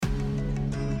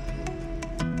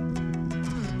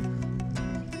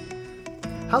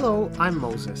Hello, I'm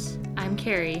Moses. I'm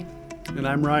Carrie. And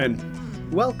I'm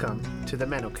Ryan. Welcome to the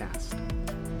Menocast.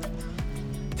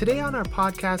 Today on our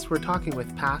podcast, we're talking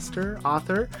with pastor,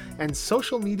 author, and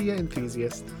social media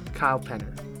enthusiast Kyle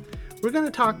Penner. We're going to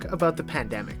talk about the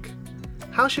pandemic.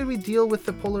 How should we deal with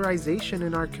the polarization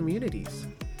in our communities?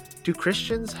 Do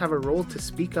Christians have a role to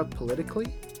speak up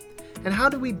politically? And how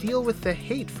do we deal with the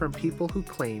hate from people who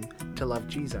claim to love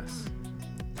Jesus?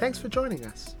 Thanks for joining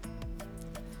us.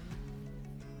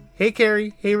 Hey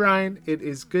Carrie, hey Ryan, it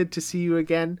is good to see you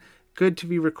again. Good to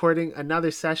be recording another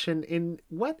session in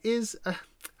what is,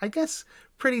 I guess,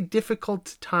 pretty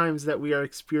difficult times that we are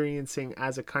experiencing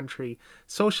as a country,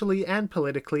 socially and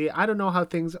politically. I don't know how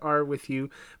things are with you,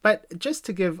 but just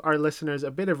to give our listeners a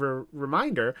bit of a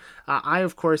reminder, I,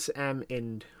 of course, am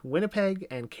in Winnipeg,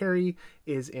 and Carrie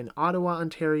is in Ottawa,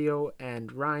 Ontario,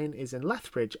 and Ryan is in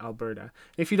Lethbridge, Alberta.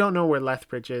 If you don't know where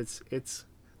Lethbridge is, it's,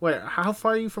 how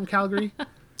far are you from Calgary?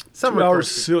 2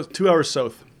 hours, 2 hours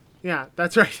south. Yeah,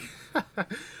 that's right.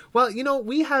 Well, you know,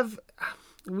 we've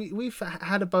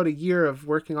had about a year of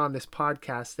working on this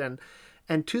podcast,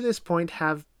 and to this point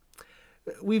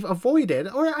we've avoided,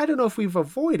 or I don't know if we've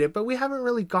avoided, but we haven't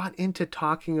really got into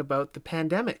talking about the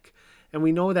pandemic. And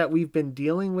we know that we've been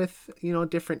dealing with,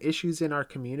 different issues in our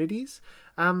communities.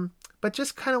 But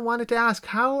just kind of wanted to ask,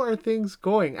 how are things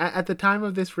going? At the time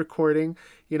of this recording,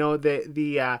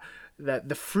 the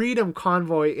Freedom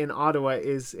Convoy in Ottawa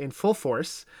is in full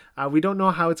force. We don't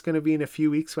know how it's going to be in a few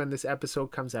weeks when this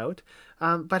episode comes out.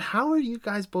 But how are you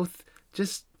guys both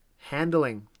just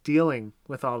dealing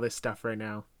with all this stuff right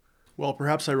now? Well,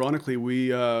 perhaps ironically,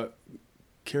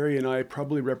 Carrie and I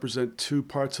probably represent two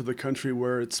parts of the country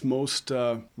where it's most,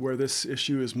 where this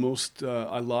issue is most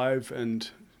alive and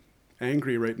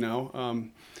angry right now.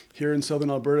 Here in Southern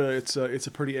Alberta, it's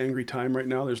a pretty angry time right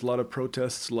now. There's a lot of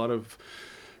protests, a lot of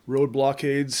road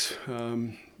blockades.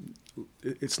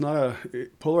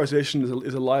 Polarization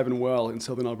is alive and well in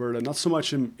Southern Alberta. Not so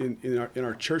much in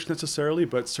our church necessarily,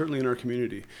 but certainly in our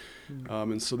community.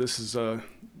 And so this is a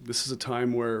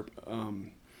time where,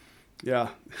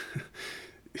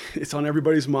 it's on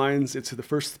everybody's minds. It's the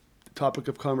first topic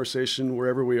of conversation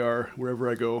wherever we are, wherever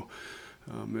I go,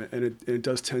 and it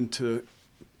does tend to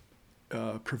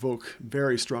provoke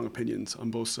very strong opinions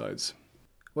on both sides.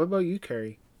 What about you,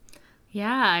 Carrie? Yeah,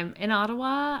 I'm in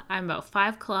Ottawa. I'm about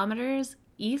 5 kilometers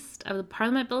east of the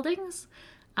Parliament buildings.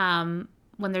 When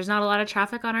there's not a lot of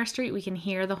traffic on our street, we can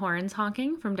hear the horns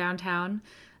honking from downtown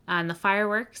and the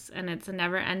fireworks, and it's a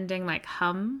never-ending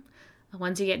hum.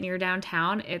 Once you get near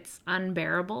downtown, it's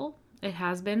unbearable. It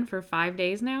has been for 5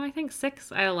 days now, I think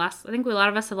 6. I think a lot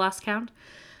of us have lost count.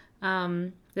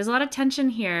 There's a lot of tension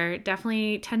here.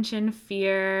 Definitely tension,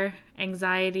 fear,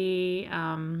 anxiety.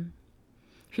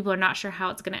 People are not sure how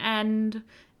it's going to end,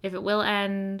 if it will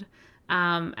end.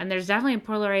 And there's definitely a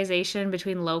polarization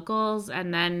between locals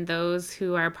and then those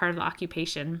who are part of the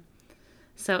occupation.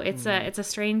 So it's a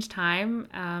strange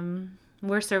time.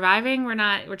 We're surviving.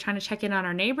 We're trying to check in on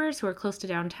our neighbors who are close to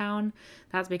downtown.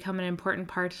 That's become an important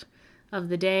part of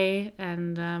the day.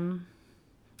 And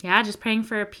just praying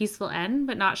for a peaceful end,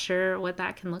 but not sure what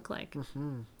that can look like.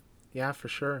 Mm-hmm. Yeah, for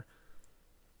sure.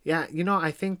 Yeah,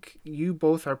 I think you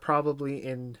both are probably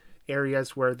in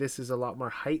areas where this is a lot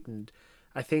more heightened.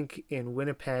 I think in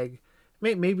Winnipeg,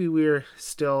 maybe we're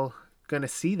still going to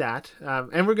see that.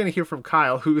 And we're going to hear from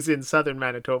Kyle, who's in southern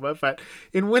Manitoba. But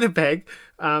in Winnipeg,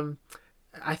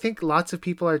 I think lots of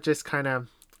people are just kind of,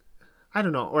 I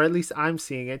don't know, or at least I'm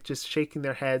seeing it, just shaking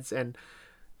their heads and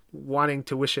wanting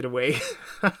to wish it away.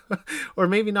 Or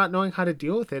maybe not knowing how to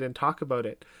deal with it and talk about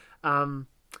it.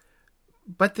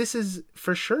 But this is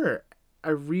for sure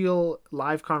a real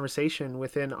live conversation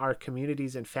within our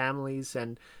communities and families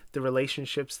and the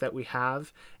relationships that we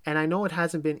have. And I know it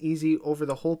hasn't been easy over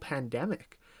the whole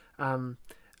pandemic.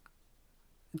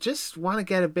 Just want to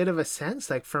get a bit of a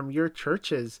sense, from your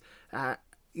churches, how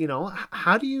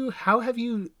have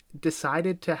you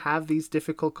decided to have these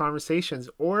difficult conversations,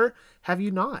 or have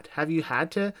you not? Have you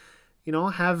had to,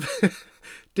 have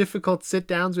difficult sit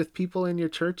downs with people in your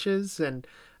churches, and,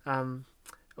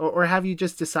 or have you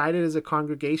just decided as a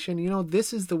congregation,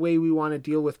 this is the way we want to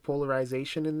deal with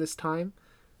polarization in this time?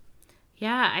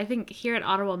 Yeah, I think here at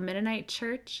Ottawa Mennonite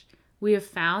Church, we have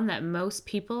found that most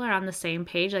people are on the same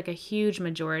page. A huge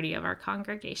majority of our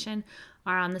congregation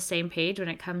are on the same page when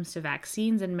it comes to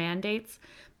vaccines and mandates.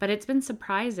 But it's been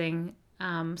surprising,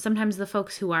 sometimes the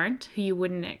folks who aren't, who you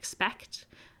wouldn't expect.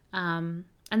 And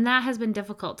that has been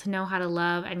difficult to know how to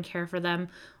love and care for them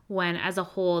when, as a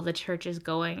whole, the church is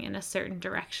going in a certain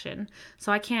direction.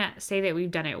 So I can't say that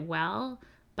we've done it well,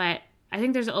 but I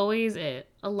think there's always a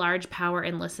large power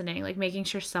in listening, like making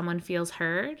sure someone feels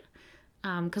heard.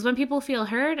 Because when people feel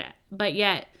heard, but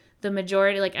yet the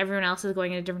majority, like everyone else, is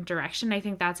going in a different direction, I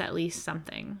think that's at least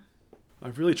something.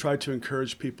 I've really tried to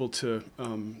encourage people to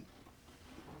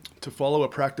follow a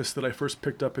practice that I first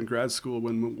picked up in grad school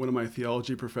when one of my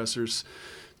theology professors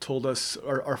told us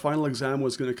our final exam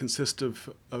was going to consist of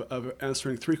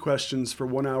answering 3 questions for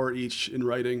 1 hour each in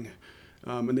writing.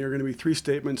 And they were going to be 3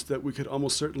 statements that we could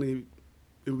almost certainly,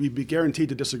 we'd be guaranteed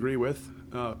to disagree with,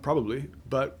 probably.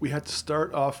 But we had to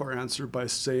start off our answer by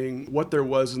saying what there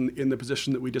was in the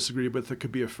position that we disagreed with that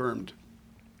could be affirmed.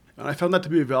 And I found that to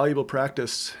be a valuable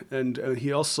practice. And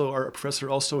our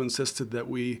professor also insisted that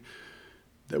we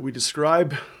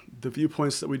describe the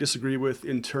viewpoints that we disagree with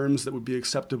in terms that would be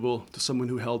acceptable to someone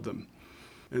who held them.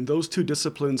 And those 2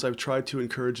 disciplines I've tried to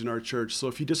encourage in our church. So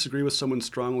if you disagree with someone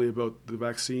strongly about the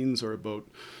vaccines or about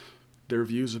their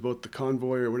views about the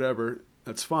convoy or whatever,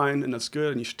 that's fine and that's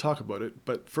good and you should talk about it.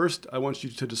 But first, I want you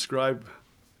to describe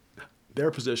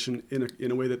their position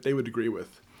in a way that they would agree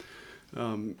with.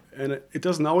 And it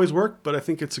doesn't always work, but I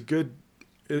think it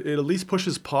at least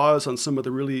pushes pause on some of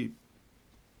the really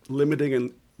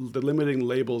limiting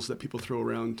labels that people throw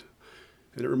around.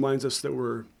 And it reminds us that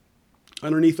we're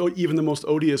underneath even the most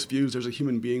odious views, there's a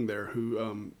human being there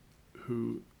who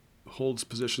holds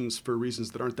positions for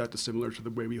reasons that aren't that dissimilar to the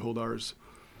way we hold ours.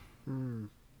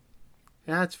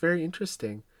 Yeah, it's very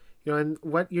interesting. And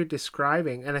what you're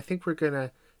describing, and I think we're going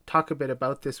to talk a bit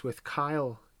about this with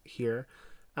Kyle here.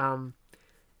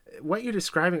 What you're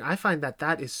describing, I find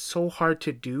that is so hard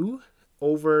to do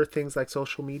over things like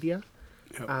social media.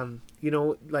 Yep.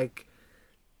 Like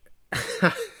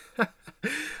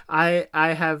I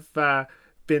have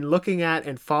been looking at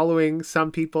and following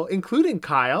some people, including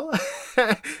Kyle,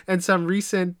 and some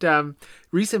recent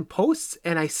posts,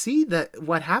 and I see that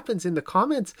what happens in the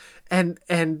comments, and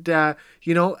I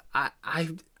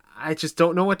just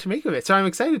don't know what to make of it. So I'm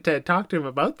excited to talk to him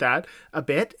about that a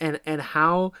bit and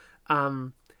how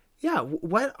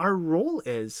what our role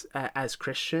is as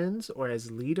Christians or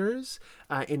as leaders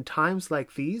in times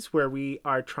like these where we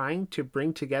are trying to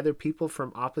bring together people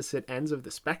from opposite ends of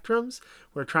the spectrums.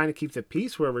 We're trying to keep the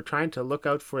peace, where we're trying to look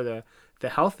out for the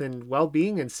health and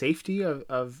well-being and safety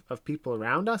of people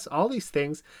around us, all these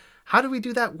things. How do we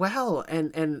do that well?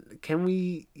 And can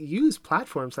we use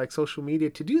platforms like social media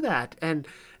to do that? And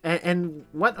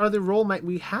what other role might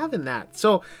we have in that?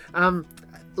 So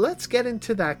let's get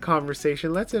into that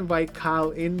conversation. Let's invite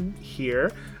Kyle in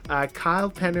here.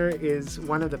 Kyle Penner is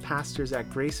one of the pastors at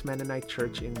Grace Mennonite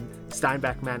Church in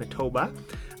Steinbach, Manitoba.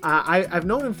 I've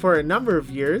known him for a number of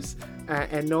years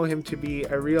and know him to be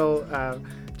a real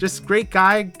just great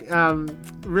guy,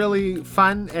 really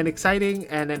fun and exciting,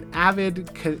 and an avid,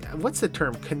 what's the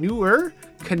term?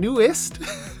 Canoeist?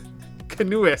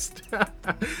 Canoeist.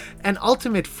 An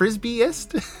ultimate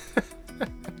frisbeeist.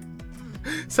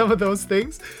 Some of those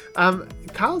things.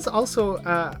 Kyle's also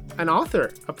an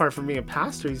author, apart from being a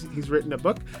pastor. He's written a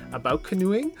book about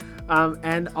canoeing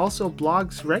and also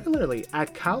blogs regularly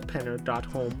at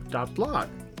kylepenner.home.blog.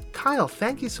 Kyle,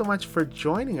 thank you so much for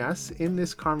joining us in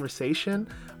this conversation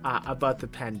about the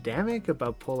pandemic,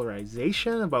 about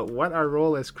polarization, about what our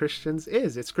role as Christians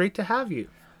is. It's great to have you.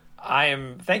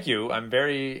 Thank you. I'm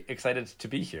very excited to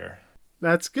be here.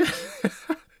 That's good.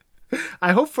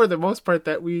 I hope for the most part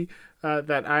that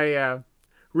I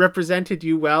represented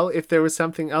you well. If there was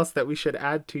something else that we should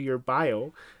add to your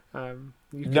bio,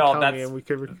 you could tell me and we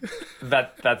could...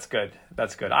 That's good.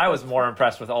 That's good. I was more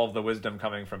impressed with all of the wisdom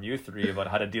coming from you 3 about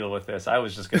how to deal with this. I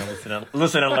was just going to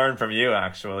listen and learn from you,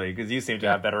 actually, because you seem to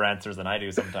have better answers than I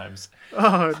do sometimes.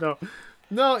 Oh,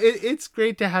 no, it's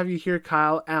great to have you here,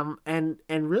 Kyle, and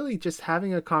really just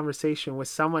having a conversation with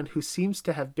someone who seems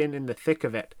to have been in the thick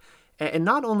of it. And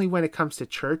not only when it comes to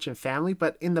church and family,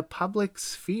 but in the public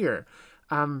sphere,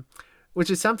 which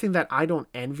is something that I don't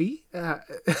envy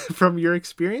from your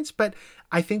experience, but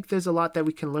I think there's a lot that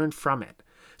we can learn from it.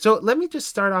 So let me just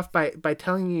start off by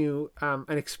telling you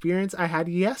an experience I had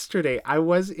yesterday. I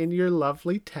was in your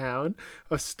lovely town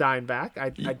of Steinbach.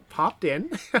 I popped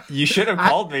in. You should have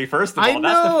called me, first of all.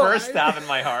 That's the first stab in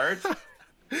my heart.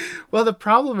 Well, the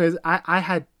problem is I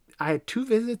had 2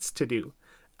 visits to do.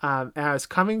 And I was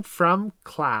coming from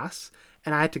class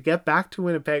and I had to get back to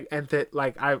Winnipeg, and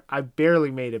I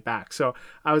barely made it back. So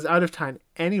I was out of time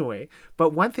anyway.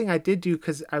 But one thing I did do,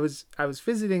 because I was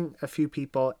visiting a few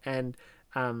people and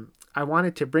I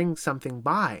wanted to bring something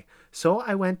by. So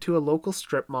I went to a local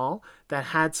strip mall that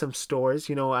had some stores,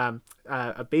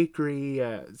 a bakery,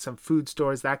 some food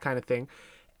stores, that kind of thing.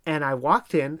 And I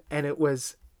walked in and it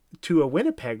was, to a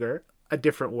Winnipegger, a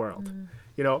different world.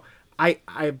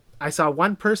 I I saw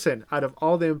one person out of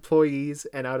all the employees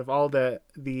and out of all the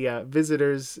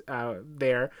visitors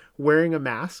there wearing a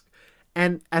mask.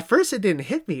 And at first it didn't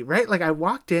hit me, right? Like I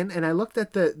walked in and I looked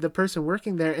at the person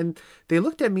working there, and they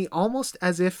looked at me almost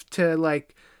as if to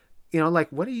like, like,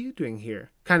 what are you doing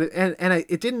here? Kind of, and I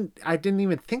didn't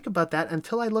even think about that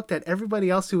until I looked at everybody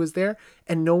else who was there,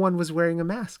 and no one was wearing a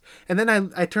mask. And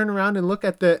then I turn around and look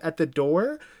at the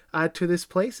door to this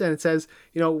place, and it says,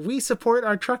 we support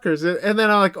our truckers. And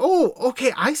then I'm like, oh,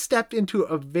 okay, I stepped into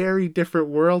a very different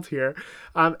world here.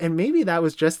 And maybe that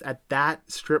was just at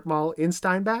that strip mall in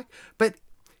Steinbach. But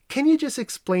can you just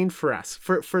explain for us,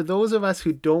 for those of us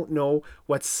who don't know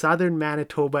what southern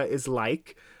Manitoba is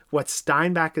like, what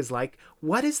Steinbach is like,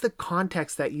 what is the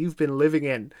context that you've been living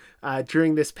in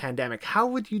during this pandemic? How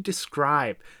would you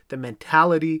describe the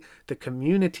mentality, the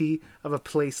community of a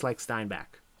place like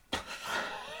Steinbach?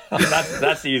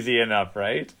 That's easy enough,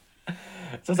 right?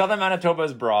 So southern Manitoba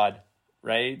is broad,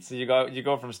 right? So you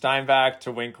go from Steinbach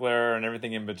to Winkler and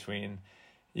everything in between.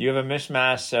 You have a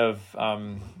mishmash of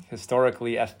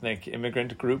historically ethnic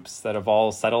immigrant groups that have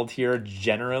all settled here,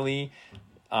 generally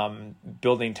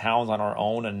building towns on our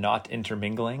own and not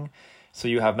intermingling. So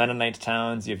you have Mennonite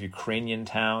towns, you have Ukrainian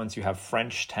towns, you have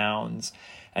French towns,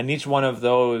 and each one of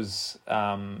those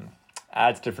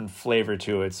adds different flavor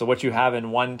to it. So what you have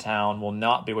in one town will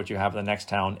not be what you have in the next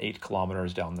town 8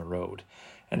 kilometers down the road.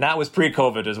 And that was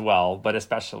pre-COVID as well, but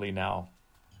especially now.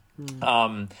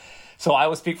 So I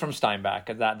will speak from Steinbach,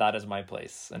 and that is my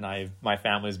place. And my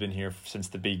family's been here since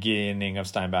the beginning of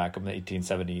Steinbach in the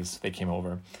 1870s. They came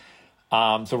over.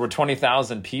 So we're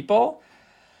 20,000 people.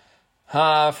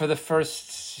 For the first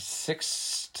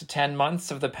 6 to 10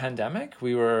 months of the pandemic,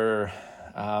 we were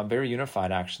very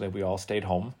unified, actually. We all stayed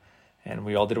home, and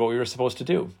we all did what we were supposed to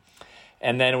do.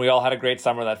 And then we all had a great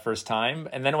summer that first time.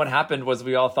 And then what happened was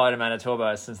we all thought in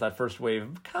Manitoba, since that first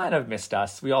wave kind of missed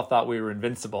us, we all thought we were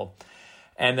invincible.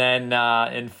 And then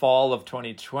in fall of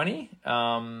 2020,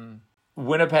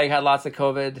 Winnipeg had lots of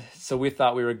COVID, so we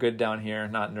thought we were good down here,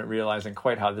 not realizing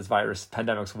quite how this virus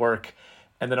pandemics work.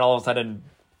 And then all of a sudden,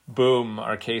 boom,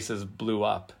 our cases blew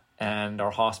up, and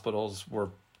our hospitals were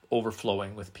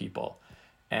overflowing with people.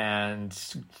 And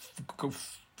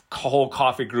whole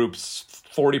coffee groups,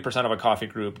 40% of a coffee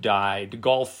group died.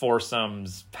 Golf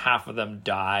foursomes, half of them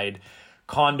died.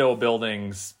 Condo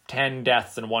buildings, 10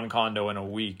 deaths in one condo in a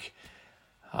week.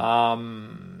 It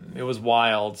was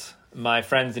wild. My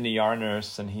friend's an ER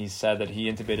nurse, and he said that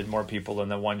he intubated more people in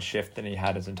the one shift than he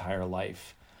had his entire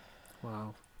life.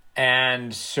 Wow.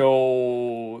 And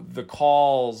so the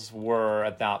calls were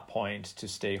at that point to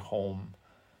stay home.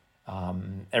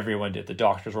 Everyone did. The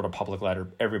doctors wrote a public letter.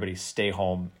 Everybody stay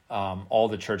home. All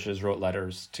the churches wrote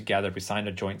letters together. We signed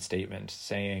a joint statement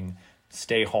saying,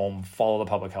 stay home, follow the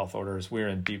public health orders. We're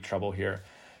in deep trouble here.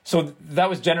 So that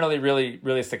was generally really,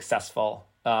 really successful.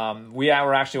 We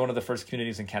were actually one of the first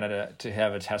communities in Canada to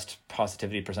have a test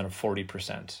positivity percent of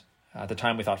 40%. At the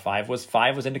time, we thought 5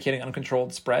 was indicating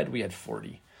uncontrolled spread. We had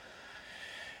 40.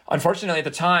 Unfortunately, at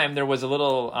the time, there was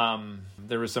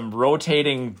some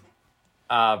rotating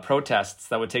protests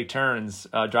that would take turns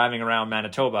driving around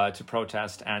Manitoba to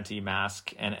protest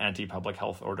anti-mask and anti-public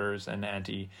health orders and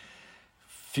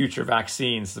anti-future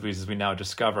vaccines, as we now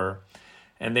discover.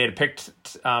 And they had picked,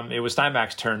 it was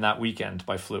Steinbach's turn that weekend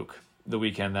by fluke, the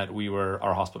weekend that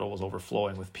our hospital was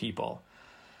overflowing with people.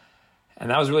 And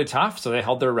that was really tough. So they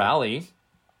held their rally,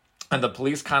 and the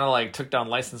police kind of took down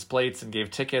license plates and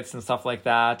gave tickets and stuff like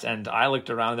that. And I looked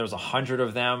around, and there was 100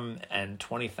 of them, and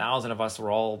 20,000 of us were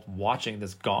all watching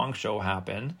this gong show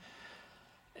happen.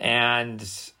 And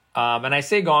I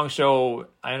say gong show,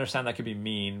 I understand that could be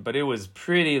mean, but it was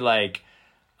pretty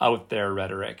out there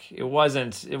rhetoric. It was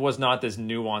not this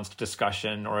nuanced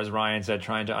discussion, or as Ryan said,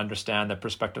 trying to understand the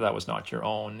perspective that was not your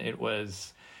own. It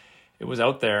was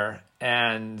out there.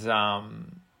 And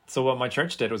so what my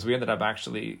church did was we ended up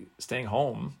actually staying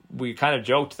home. We kind of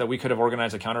joked that we could have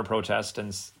organized a counter protest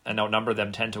and outnumbered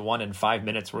them 10-1 in 5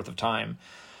 minutes worth of time.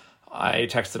 I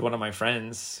texted one of my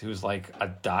friends who's a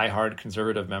diehard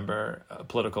conservative member, a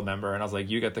political member, and I was like,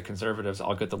 you get the conservatives,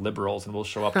 I'll get the liberals, and we'll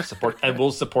show up to support, and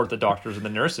we'll support the doctors and the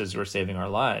nurses who are saving our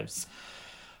lives.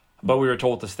 But we were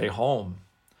told to stay home.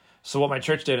 So what my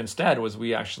church did instead was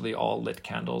we actually all lit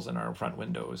candles in our front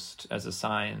windows as a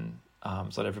sign,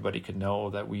 so that everybody could know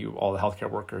that all the healthcare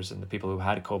workers and the people who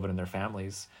had COVID and their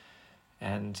families.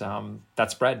 And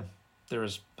that spread. There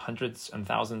was hundreds and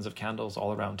thousands of candles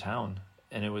all around town.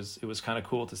 And it was kind of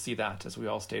cool to see that as we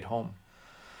all stayed home.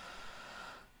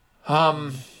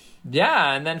 And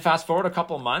then fast forward a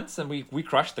couple of months, and we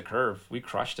crushed the curve. We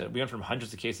crushed it. We went from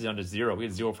hundreds of cases down to 0. We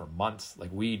had 0 for months.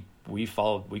 We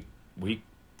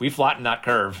we flattened that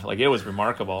curve. Like, it was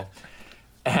remarkable.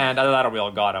 And either that or we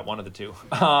all got it, one of the two.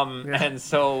 And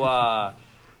so,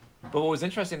 but what was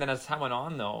interesting then as time went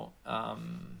on, though,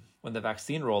 when the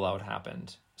vaccine rollout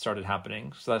started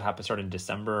happening. So that started in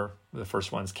December. The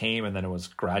first ones came, and then it was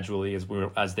gradually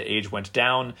as the age went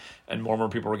down and more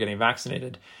people were getting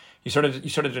vaccinated. You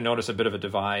started to notice a bit of a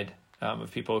divide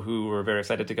of people who were very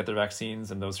excited to get their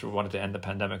vaccines and those who wanted to end the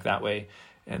pandemic that way,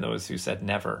 and those who said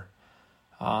never.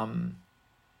 And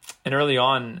early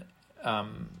on,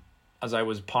 as I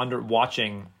was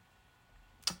watching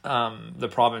the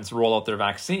province roll out their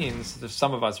vaccines,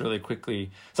 some of us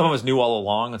knew all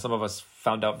along, and some of us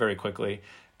found out very quickly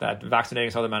that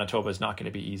vaccinating Southern Manitoba is not going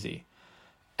to be easy.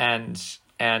 And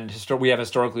we have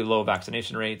historically low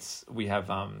vaccination rates. We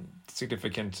have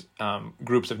significant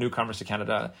groups of newcomers to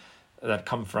Canada that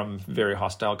come from very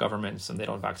hostile governments, and they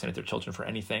don't vaccinate their children for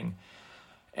anything.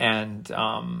 And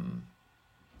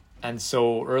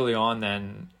so early on,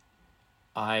 then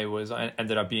I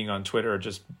ended up being on Twitter,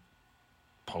 just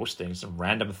posting some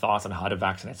random thoughts on how to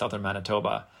vaccinate Southern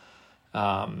Manitoba.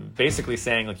 Basically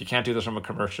saying, like, you can't do this from a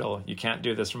commercial, you can't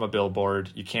do this from a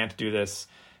billboard, you can't do this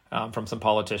from some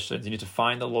politicians. You need to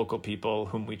find the local people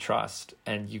whom we trust,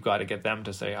 and you got to get them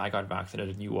to say, I got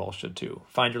vaccinated and you all should too.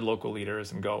 Find your local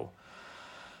leaders and go.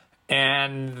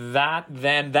 And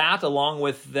that along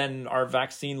with then our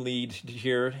vaccine lead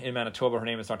here in Manitoba, her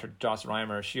name is Dr. Joss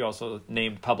Reimer. She also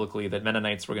named publicly that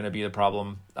Mennonites were going to be the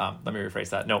problem. Let me rephrase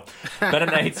that. No,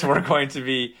 Mennonites were going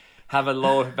to have a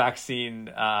low vaccine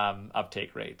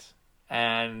uptake rate.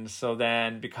 And so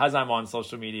then, because I'm on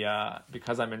social media,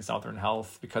 because I'm in Southern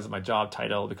Health, because of my job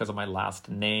title, because of my last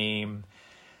name,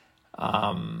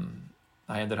 I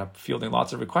ended up fielding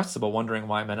lots of requests about wondering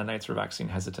why Mennonites were vaccine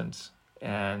hesitant.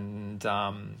 And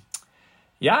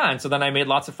and so then I made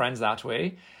lots of friends that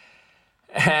way,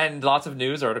 and lots of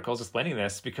news articles explaining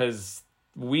this, because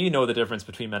we know the difference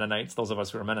between Mennonites, those of us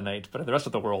who are Mennonite, but the rest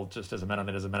of the world just is a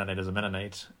Mennonite, is a Mennonite, is a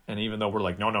Mennonite. And even though we're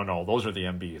like, no, those are the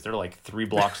MBs. They're like 3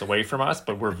 blocks away from us,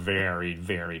 but we're very,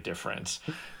 very different.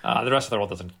 The rest of the world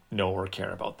doesn't know or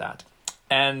care about that.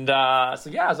 And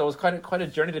so it was quite a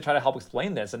journey to try to help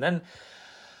explain this. And then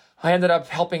I ended up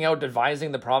helping out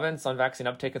advising the province on vaccine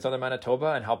uptake in Southern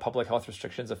Manitoba and how public health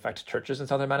restrictions affect churches in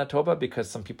Southern Manitoba, because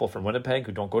some people from Winnipeg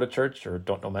who don't go to church or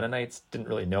don't know Mennonites didn't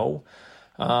really know.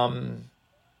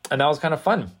 And that was kind of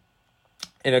fun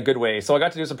in a good way. So I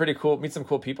got to do meet some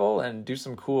cool people and do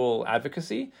some cool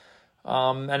advocacy.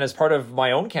 And as part of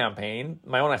my own campaign,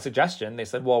 my own suggestion, they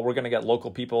said, well, we're going to get local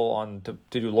people on to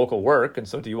do local work. And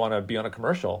so do you want to be on a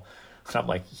commercial? And I'm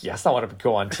like, yes, I want to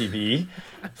go on TV.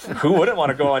 Who wouldn't want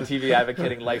to go on TV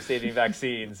advocating life-saving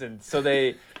vaccines? And so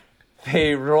they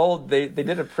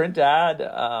did a print ad.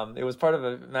 It was part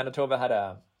of Manitoba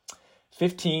had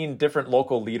 15 different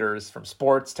local leaders, from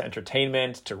sports to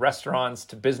entertainment to restaurants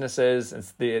to businesses. And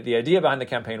the idea behind the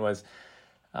campaign was,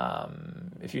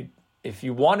 if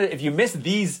you miss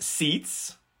these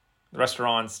seats,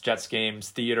 restaurants, Jets games,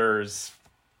 theaters,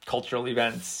 cultural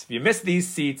events, if you miss these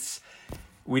seats,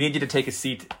 we need you to take a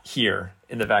seat here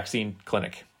in the vaccine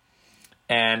clinic.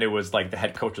 And it was like the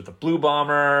head coach of the Blue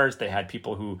Bombers. They had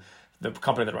people the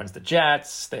company that runs the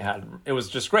Jets. It was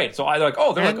just great. So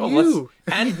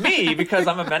and me, because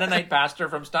I'm a Mennonite pastor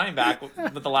from Steinbach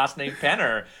with the last name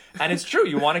Penner. And it's true.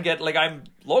 You want to get, like, I'm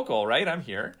local, right? I'm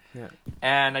here. Yeah.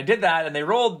 And I did that, and they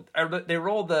rolled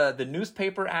the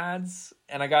newspaper ads,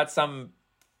 and I got some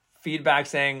feedback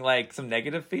saying, like, some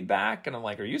negative feedback. And I'm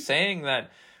like, are you saying that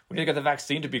we need to get the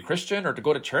vaccine to be Christian or to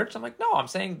go to church? I'm like, no, I'm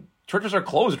saying churches are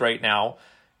closed right now.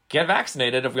 Get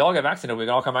vaccinated. If we all get vaccinated, we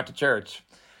can all come back to church.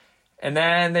 And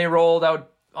then they rolled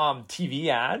out TV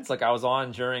ads, like I was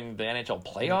on during the NHL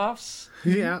playoffs.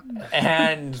 Yeah.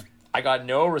 And I got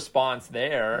no response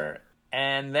there.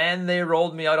 And then they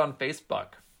rolled me out on Facebook.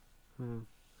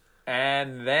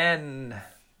 And then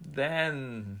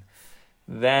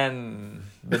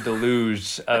the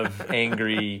deluge of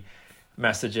angry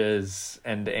messages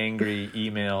and angry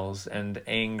emails and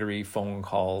angry phone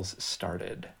calls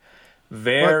started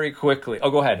very quickly.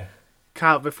 Oh, go ahead,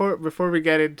 Kyle. Before we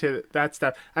get into that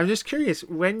stuff, I'm just curious,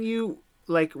 when you're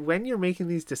making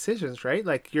these decisions, right?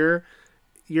 Like, you're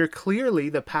clearly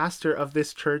the pastor of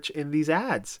this church in these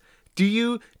ads. Do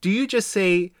you just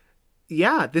say,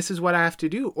 yeah, this is what I have to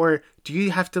do? Or do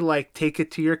you have to, like, take it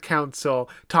to your council,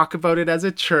 talk about it as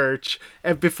a church,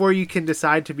 and before you can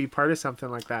decide to be part of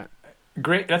something like that?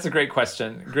 Great. That's a great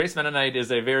question. Grace Mennonite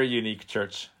is a very unique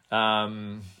church.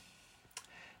 That's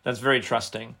very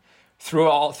trusting.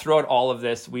 Throughout all of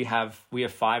this, we have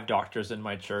 5 doctors in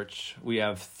my church. We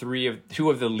have 2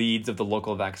 of the leads of the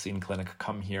local vaccine clinic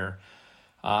come here.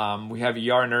 We have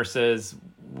ER nurses.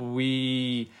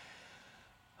 We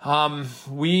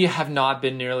have not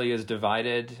been nearly as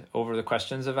divided over the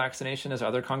questions of vaccination as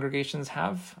other congregations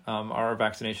have. Our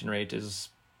vaccination rate is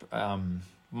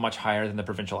much higher than the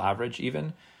provincial average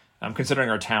even. Considering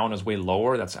our town is way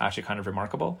lower, that's actually kind of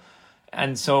remarkable.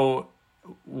 And so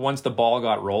once the ball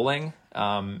got rolling,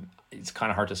 it's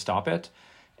kind of hard to stop it.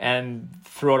 And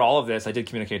throughout all of this, I did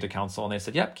communicate to council, and they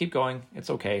said, yep, keep going. It's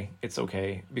okay. It's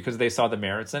okay. Because they saw the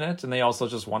merits in it, and they also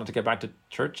just wanted to get back to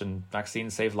church, and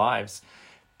vaccines save lives.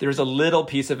 There's a little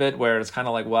piece of it where it's kind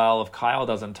of like, well, if Kyle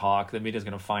doesn't talk, the media's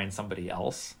going to find somebody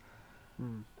else.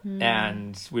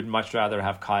 And we'd much rather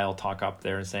have Kyle talk up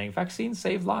there and saying, vaccines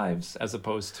save lives, as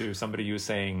opposed to somebody who's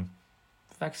saying,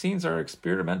 vaccines are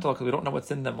experimental because we don't know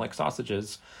what's in them, like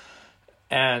sausages.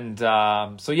 And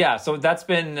so that's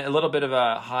been a little bit of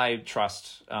a high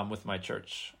trust with my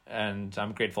church, and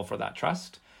I'm grateful for that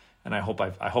trust. And I hope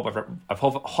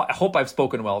I've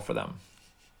spoken well for them.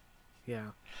 Yeah.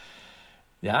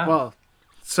 Yeah. Well,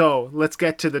 so let's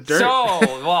get to the dirt.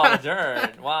 The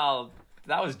dirt. Well,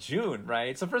 that was June,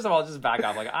 right? So first of all, just back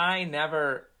up. Like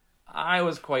I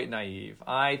was quite naive.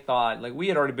 I thought we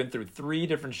had already been through 3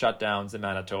 different shutdowns in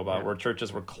Manitoba where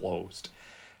churches were closed.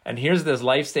 And here's this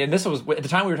lifestyle. And this was, at the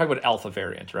time we were talking about Alpha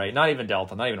variant, right? Not even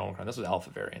Delta, not even Omicron. This was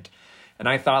Alpha variant. And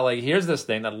I thought, here's this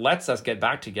thing that lets us get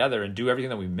back together and do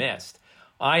everything that we missed.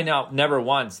 I never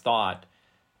once thought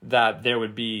that there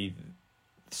would be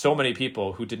so many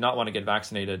people who did not want to get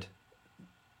vaccinated.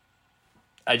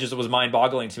 It was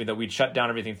mind-boggling to me that we'd shut down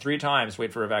everything 3 times,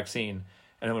 wait for a vaccine,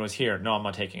 and then when it was here, no, I'm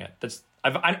not taking it.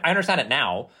 I understand it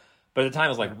now, but at the time I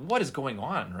was like, what is going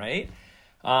on, right?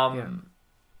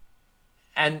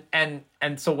 And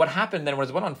so what happened then was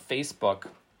I went on Facebook,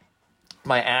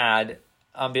 my ad.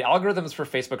 The algorithms for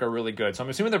Facebook are really good. So I'm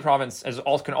assuming the province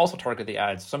can also target the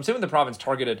ads. So I'm assuming the province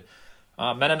targeted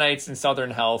Mennonites in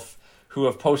Southern Health who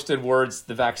have posted words,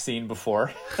 the vaccine,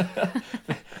 before.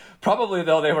 Probably,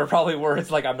 though, they were probably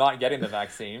words like, I'm not getting the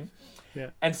vaccine. Yeah.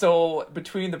 And so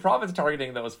between the province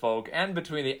targeting those folk and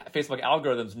between the Facebook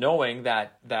algorithms knowing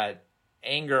that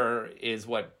anger is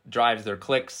what drives their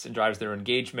clicks and drives their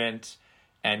engagement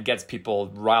and gets people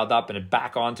riled up and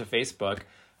back onto Facebook,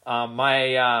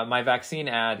 my vaccine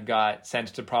ad got sent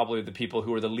to probably the people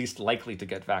who were the least likely to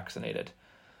get vaccinated.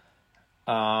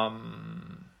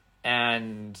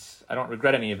 And I don't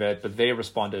regret any of it, but they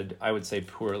responded, I would say,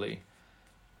 poorly.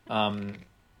 And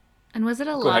was it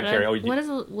a lot of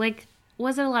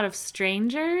was it a lot of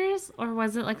strangers, or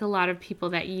was it a lot of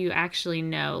people that you actually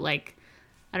know, like,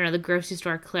 I don't know, the grocery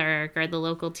store clerk or the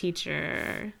local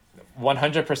teacher?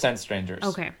 100% strangers.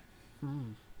 Okay.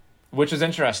 Which is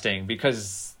interesting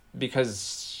because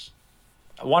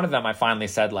one of them I finally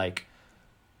said, look,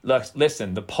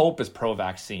 listen, the Pope is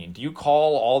pro-vaccine. Do you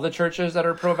call all the churches that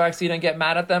are pro-vaccine and get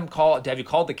mad at them? Have you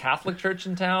called the Catholic Church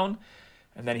in town?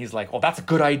 And then he's like, oh, that's a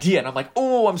good idea. And I'm like,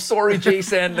 oh, I'm sorry,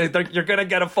 Jason. You're going to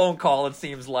get a phone call, it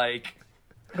seems like.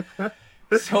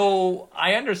 So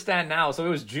I understand now. So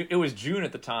it was June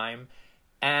at the time.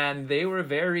 And they were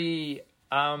very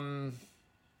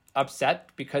upset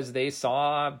because they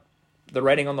saw the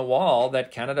writing on the wall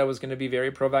that Canada was going to be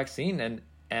very pro-vaccine. And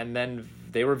then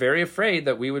they were very afraid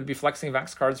that we would be flexing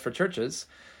vax cards for churches,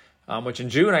 which in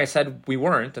June I said we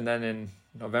weren't. And then in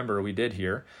November we did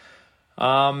here.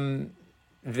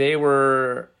 They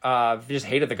were just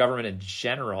hated the government in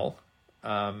general,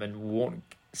 and won't.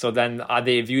 So then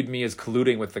they viewed me as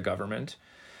colluding with the government.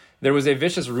 There was a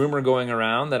vicious rumor going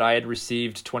around that I had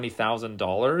received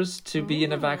 $20,000 to be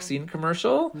in a vaccine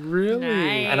commercial. Really?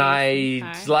 Nice. And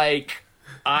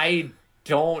I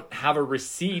don't have a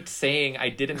receipt saying I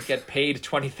didn't get paid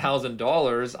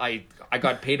 $20,000. I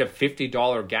got paid a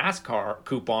 $50 gas car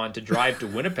coupon to drive to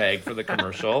Winnipeg for the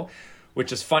commercial.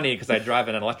 Which is funny because I drive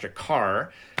an electric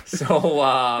car.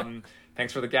 So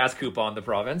thanks for the gas coupon, the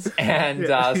province. And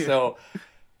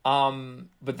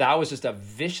but that was just a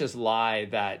vicious lie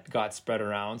that got spread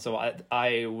around. So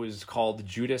I was called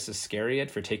Judas Iscariot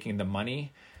for taking the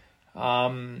money.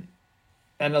 And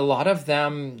a lot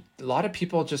of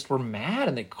people just were mad,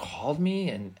 and they called me,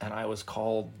 and I was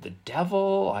called the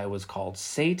devil. I was called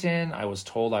Satan. I was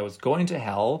told I was going to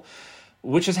hell.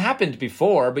 Which has happened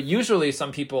before, but usually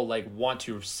some people want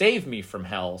to save me from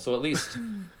hell. So at least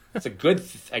it's a good.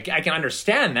 I can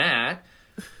understand that.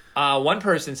 One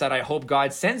person said, "I hope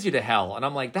God sends you to hell," and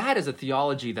I'm like, that is a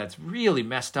theology that's really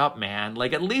messed up, man.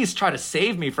 At least try to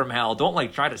save me from hell.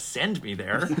 Don't try to send me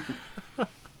there.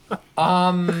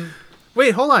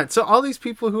 Wait, hold on. So all these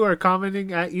people who are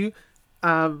commenting at you,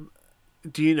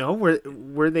 do you know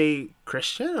were they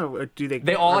Christian, or do they?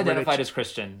 They all identified as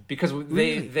Christian because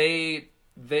Really? they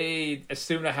they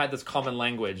assumed I had this common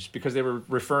language because they were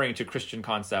referring to Christian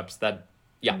concepts that,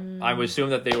 yeah, I would assume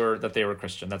that they were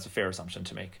Christian. That's a fair assumption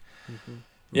to make. Mm-hmm.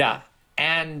 Yeah.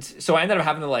 And so I ended up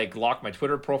having to like lock my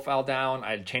Twitter profile down.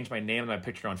 I changed my name and my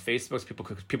picture on Facebook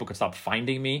so people could stop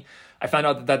finding me. I found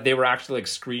out that they were actually like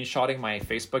screenshotting my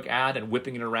Facebook ad and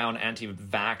whipping it around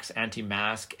anti-vax,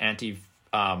 anti-mask,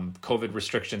 anti-COVID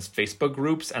restrictions Facebook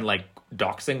groups and like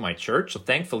doxing my church. So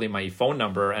thankfully my phone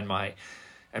number and my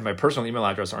personal email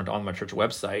address aren't on my church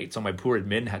website. So my poor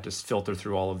admin had to filter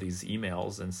through all of these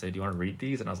emails and say, do you want to read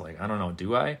these? And I was like, I don't know,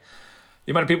 do I?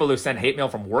 The amount of people who send hate mail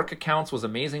from work accounts was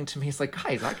amazing to me. It's like,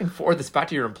 guys, I can forward this back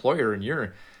to your employer and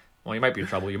you might be in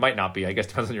trouble. You might not be. I guess it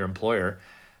depends on your employer.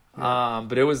 Yeah.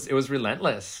 But it was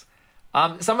relentless.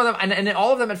 Some of them, and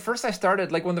all of them, at first I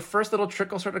started, like when the first little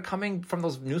trickle started coming from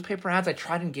those newspaper ads, I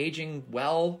tried engaging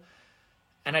well.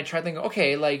 And I tried thinking,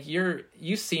 okay, like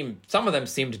some of them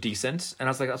seemed decent. And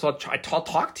I was like, so I'll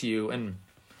talk to you. And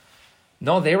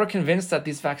no, they were convinced that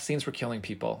these vaccines were killing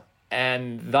people.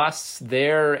 And thus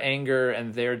their anger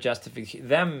and their justification,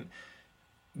 them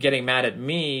getting mad at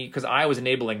me because I was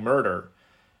enabling murder.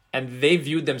 And they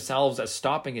viewed themselves as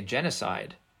stopping a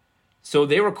genocide. So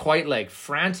they were quite like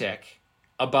frantic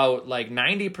about like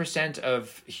 90%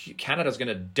 of Canada's going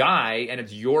to die. And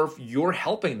it's you're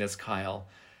helping this, Kyle.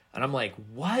 And I'm like,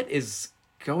 what is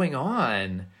going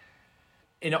on?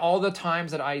 In all the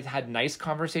times that I had nice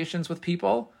conversations with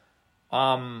people,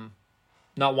 not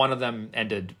one of them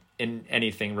ended in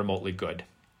anything remotely good.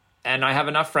 And I have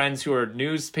enough friends who are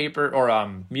newspaper or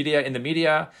media in the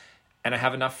media, and I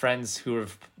have enough friends who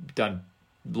have done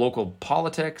local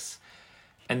politics,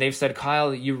 and they've said,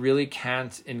 Kyle, you really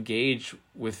can't engage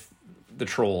with the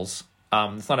trolls.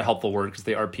 It's not a helpful word because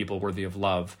they are people worthy of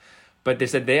love. But they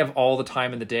said they have all the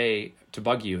time in the day to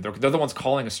bug you. They're the ones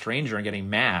calling a stranger and getting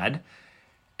mad,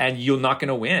 and you're not going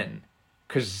to win.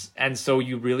 And so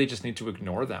you really just need to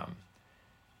ignore them.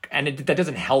 And that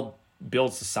doesn't help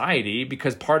build society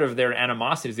because part of their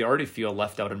animosity is they already feel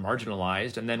left out and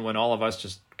marginalized. And then when all of us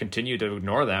just continue to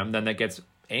ignore them, then that gets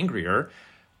angrier.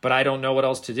 But I don't know what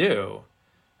else to do.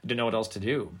 I didn't know what else to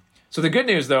do. So the good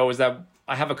news, though, is that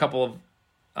I have a couple of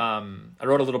I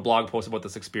wrote a little blog post about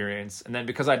this experience. And then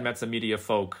because I'd met some media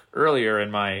folk earlier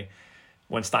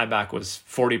when Steinbach was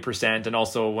 40%, and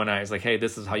also when I was like, hey,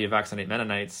 this is how you vaccinate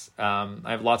Mennonites, I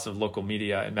have lots of local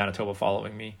media in Manitoba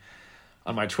following me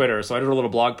on my Twitter. So I did a little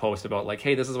blog post about like,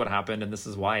 hey, this is what happened, and this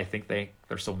is why I think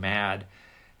they're so mad.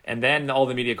 And then all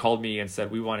the media called me and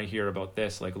said, we want to hear about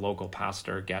this. Like, local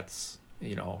pastor gets,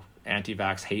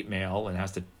 anti-vax hate mail and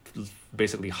has to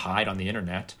basically hide on the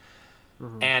internet.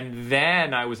 Mm-hmm. And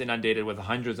then I was inundated with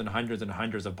hundreds and hundreds and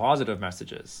hundreds of positive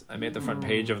messages. I made the front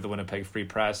page of the Winnipeg Free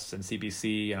Press and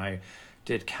CBC, and I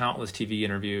did countless TV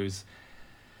interviews.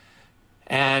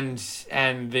 And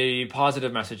the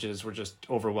positive messages were just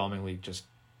overwhelmingly just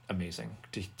amazing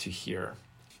to hear.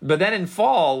 But then in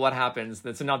fall, what happens?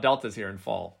 So now Delta's here in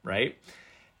fall, right?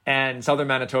 And southern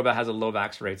Manitoba has a low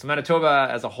vax rate. So Manitoba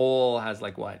as a whole has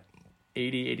 85%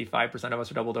 of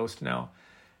us are double dosed now.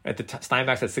 At the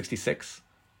Steinbach's at 66,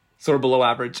 sort of below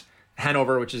average.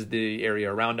 Hanover, which is the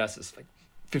area around us, is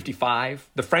 55.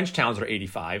 The French towns are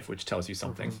 85, which tells you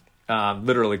something. Mm-hmm.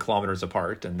 Literally kilometers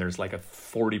apart, and there's a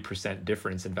 40%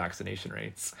 difference in vaccination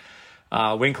rates.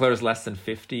 Winkler is less than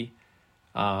 50.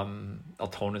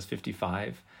 Altona is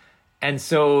 55. And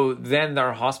so then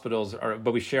our hospitals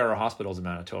but we share our hospitals in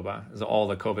Manitoba. So all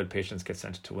the COVID patients get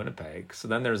sent to Winnipeg. So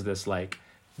then there's this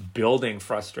building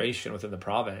frustration within the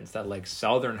province that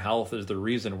Southern Health is the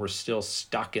reason we're still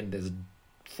stuck in this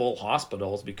full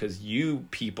hospitals because you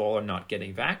people are not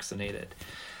getting vaccinated.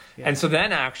 Yeah. And so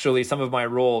then actually some of my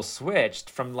roles switched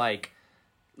from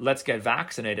let's get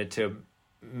vaccinated to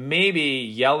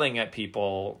maybe yelling at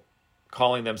people,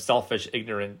 calling them selfish,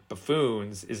 ignorant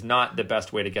buffoons is not the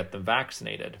best way to get them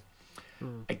vaccinated.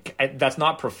 That's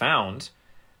not profound.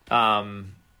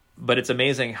 But it's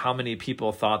amazing how many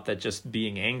people thought that just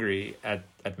being angry at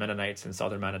Mennonites in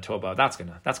southern Manitoba, that's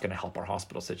gonna help our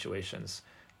hospital situations.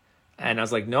 And I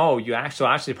was like, no,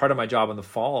 actually part of my job in the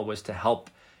fall was to help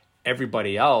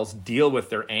everybody else deal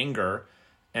with their anger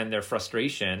and their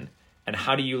frustration. And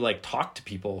how do you talk to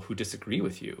people who disagree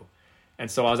with you?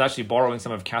 And so I was actually borrowing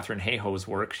some of Catherine Hayhoe's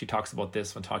work. She talks about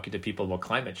this when talking to people about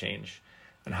climate change.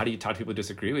 And how do you talk to people who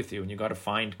disagree with you? And you got to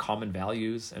find common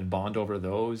values and bond over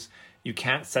those. You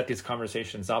can't set these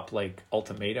conversations up like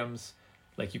ultimatums.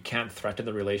 You can't threaten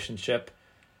the relationship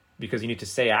because you need to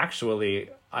say, actually,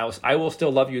 I will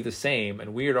still love you the same.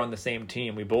 And we are on the same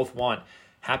team. We both want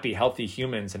happy, healthy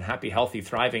humans and happy, healthy,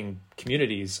 thriving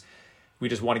communities. We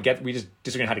just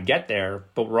disagree on how to get there,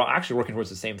 but we're actually working towards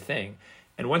the same thing.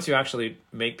 And once you actually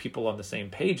make people on the same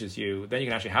page as you, then you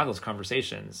can actually have those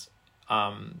conversations.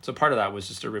 So part of that was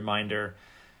just a reminder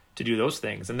to do those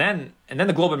things. And then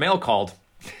the Globe and Mail called.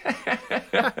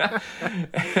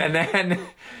 And then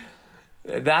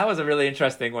that was a really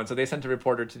interesting one. So they sent a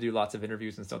reporter to do lots of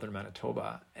interviews in southern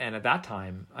Manitoba. And at that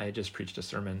time, I had just preached a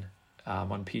sermon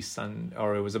on peace,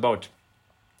 or it was about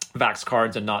vax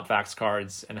cards and not vax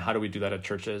cards, and how do we do that at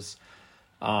churches?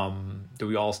 Do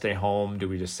we all stay home? Do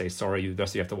we just say, sorry, the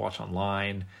rest of you have to watch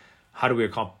online? How do we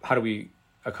accompany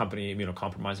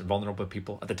immunocompromised and vulnerable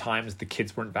people? At the times, the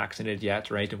kids weren't vaccinated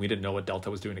yet, right? And we didn't know what Delta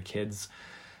was doing to kids.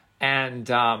 And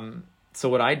so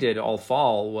what I did all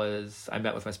fall was I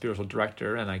met with my spiritual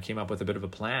director, and I came up with a bit of a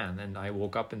plan. And I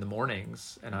woke up in the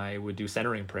mornings and I would do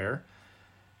centering prayer,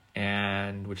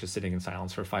 and which is sitting in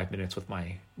silence for 5 minutes with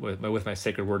my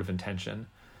sacred word of intention.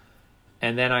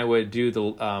 And then I would do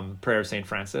the prayer of St.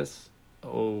 Francis.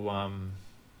 How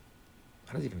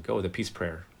does it even go? The peace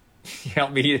prayer.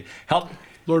 help.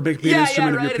 Lord, make me an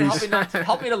instrument of your And peace.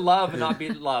 help me to love and not be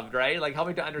loved, right? Like help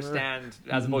me to understand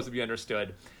as opposed to be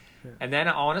understood. And then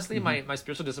honestly, my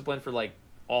spiritual discipline for like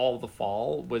all the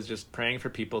fall was just praying for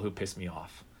people who pissed me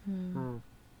off.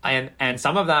 And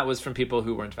some of that was from people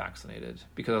who weren't vaccinated,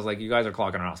 because I was like, you guys are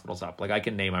clogging our hospitals up. Like I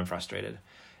can name I'm frustrated.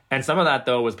 And some of that,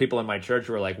 though, was people in my church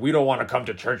who were like, we don't want to come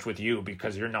to church with you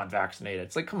because you're not vaccinated.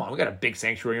 It's like, come on, we got a big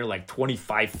sanctuary. You're like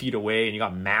 25 feet away and you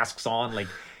got masks on. Like,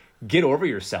 get over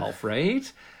yourself, right?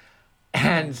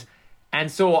 And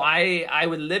so I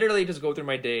would literally just go through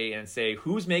my day and say,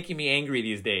 who's making me angry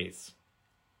these days?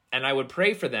 And I would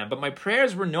pray for them. But my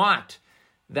prayers were not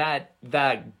that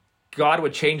God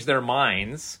would change their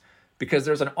minds, because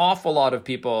there's an awful lot of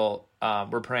people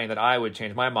were praying that I would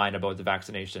change my mind about the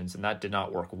vaccinations, and that did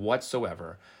not work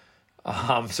whatsoever.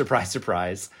 Surprise,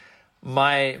 surprise.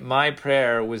 My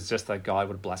prayer was just that God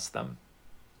would bless them.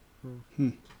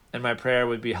 And my prayer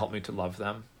would be, help me to love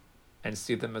them and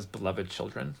see them as beloved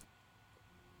children.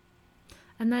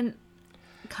 And then,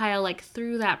 Kyle, like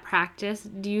through that practice,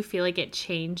 do you feel like it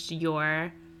changed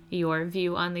your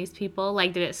view on these people?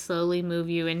 Like, did it slowly move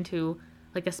you into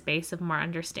like a space of more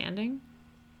understanding?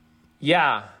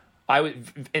 Yeah, I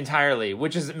would entirely,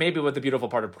 which is maybe what the beautiful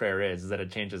part of prayer is that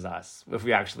it changes us if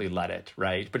we actually let it,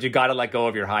 right? But you got to let go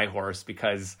of your high horse,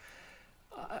 because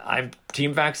I'm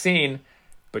team vaccine,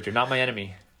 but you're not my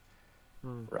enemy.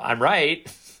 I'm right.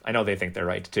 I know they think they're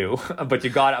right too, but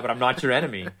I'm not your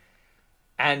enemy.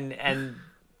 And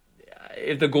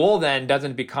if the goal then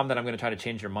doesn't become that I'm going to try to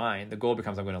change your mind, the goal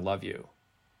becomes I'm going to love you.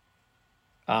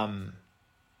 I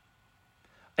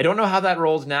don't know how that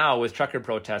rolls now with trucker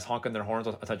protests honking their horns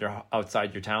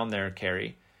outside your town there,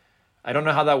 Carrie. I don't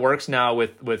know how that works now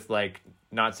with like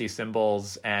Nazi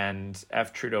symbols and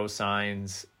F Trudeau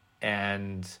signs,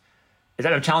 and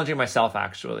I'm challenging myself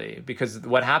actually, because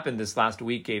what happened this last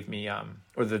week gave me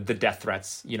or the death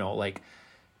threats, like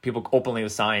people openly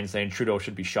with signs saying Trudeau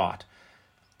should be shot.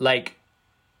 Like,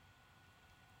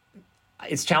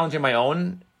 it's challenging my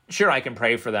own. Sure, I can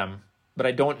pray for them, but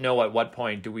I don't know at what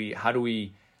point how do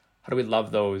we love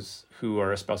those who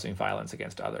are espousing violence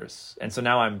against others? And so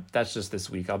now that's just this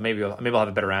week. Maybe I'll have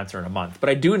a better answer in a month. But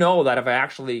I do know that if I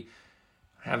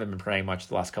haven't been praying much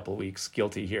the last couple of weeks,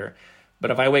 guilty here.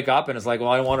 But if I wake up and it's like, well,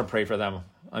 I don't want to pray for them,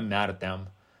 I'm mad at them.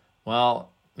 Well,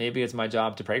 maybe it's my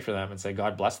job to pray for them and say,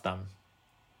 God bless them.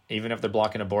 Even if they're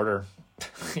blocking a border,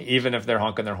 even if they're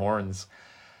honking their horns.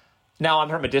 Now I'm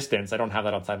from a distance. I don't have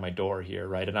that outside my door here,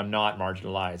 right? And I'm not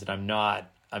marginalized, and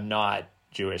I'm not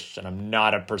Jewish, and I'm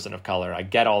not a person of color. I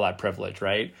get all that privilege,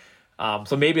 right?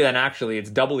 So maybe then actually it's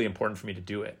doubly important for me to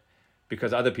do it,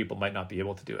 because other people might not be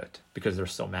able to do it because they're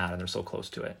so mad and they're so close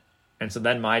to it. And so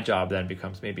then my job then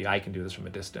becomes, maybe I can do this from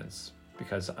a distance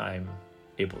because I'm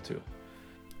able to.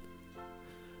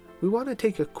 We want to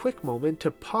take a quick moment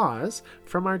to pause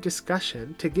from our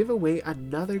discussion to give away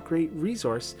another great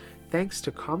resource thanks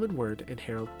to Common Word and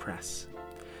Herald Press.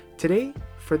 Today,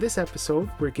 for this episode,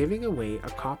 we're giving away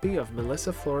a copy of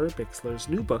Melissa Florer-Bixler's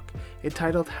new book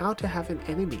entitled How to Have an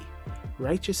Enemy: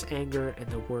 Righteous Anger and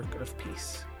the Work of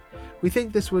Peace. We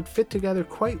think this would fit together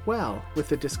quite well with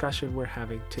the discussion we're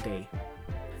having today.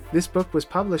 This book was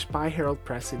published by Herald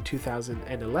Press in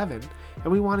 2011,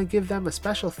 and we want to give them a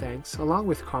special thanks, along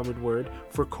with Common Word,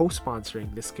 for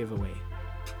co-sponsoring this giveaway.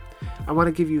 I want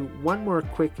to give you one more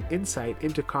quick insight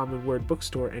into Common Word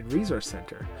Bookstore and Resource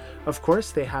Center. Of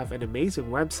course, they have an amazing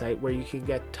website where you can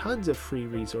get tons of free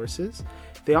resources.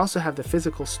 They also have the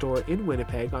physical store in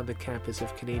Winnipeg on the campus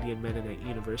of Canadian Mennonite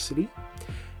University.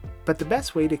 But the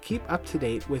best way to keep up to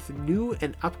date with new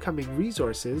and upcoming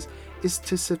resources is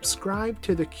to subscribe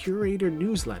to the Curator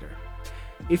newsletter.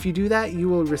 If you do that, you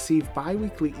will receive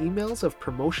bi-weekly emails of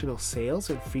promotional sales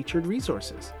and featured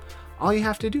resources. All you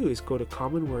have to do is go to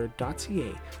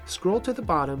commonword.ca, scroll to the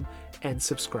bottom, and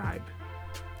subscribe.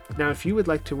 Now, if you would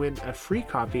like to win a free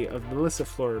copy of Melissa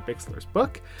Florer-Bixler's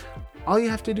book, all you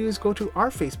have to do is go to our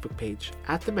Facebook page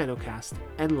at the Menocast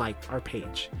and like our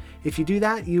page. If you do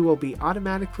that, you will be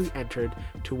automatically entered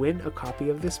to win a copy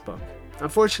of this book.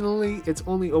 Unfortunately, it's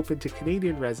only open to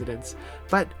Canadian residents,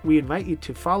 but we invite you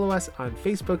to follow us on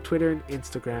Facebook, Twitter, and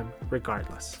Instagram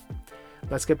regardless.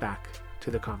 Let's get back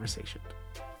to the conversation.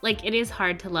 Like, it is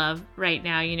hard to love right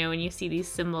now, you know, when you see these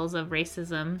symbols of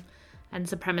racism and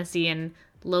supremacy, and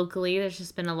locally there's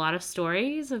just been a lot of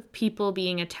stories of people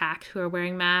being attacked who are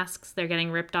wearing masks. They're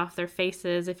getting ripped off their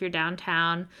faces if you're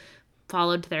downtown,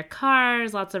 followed to their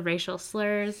cars, lots of racial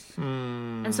slurs.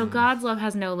 And so God's love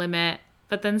has no limit.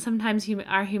 But then sometimes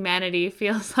our humanity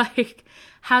feels like,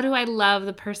 how do I love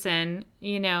the person,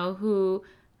 you know, who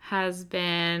has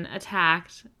been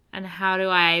attacked? And how do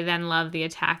I then love the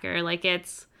attacker? Like,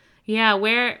 it's, yeah,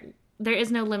 where there is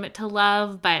no limit to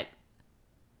love, but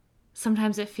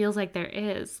sometimes it feels like there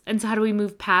is. And so how do we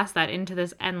move past that into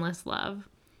this endless love?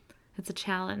 It's a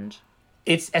challenge.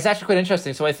 It's actually quite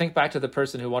interesting. So I think back to the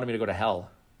person who wanted me to go to hell.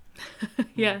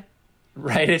 Yeah.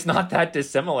 Right? It's not that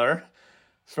dissimilar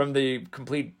from the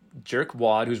complete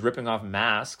jerkwad who's ripping off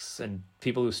masks and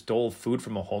people who stole food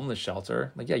from a homeless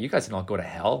shelter. Like, yeah, you guys can all go to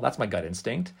hell. That's my gut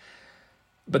instinct.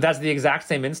 But that's the exact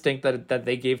same instinct that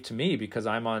they gave to me because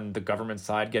I'm on the government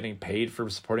side getting paid for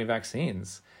supporting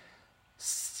vaccines.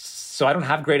 So I don't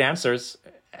have great answers.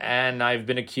 And I've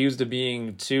been accused of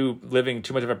living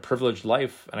too much of a privileged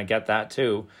life. And I get that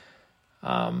too.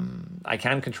 I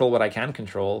can control what I can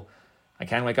control. I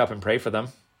can wake up and pray for them.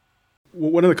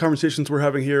 One of the conversations we're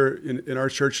having here in our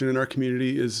church and in our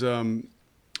community is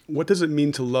what does it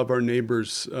mean to love our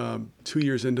neighbors 2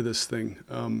 years into this thing?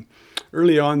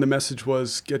 Early on, the message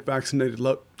was get vaccinated.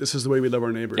 This is the way we love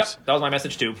our neighbors. Yep, that was my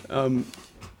message too.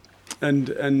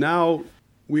 And now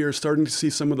we are starting to see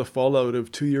some of the fallout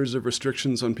of 2 years of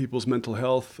restrictions on people's mental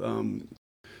health.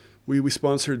 We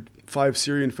sponsored 5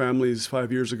 Syrian families 5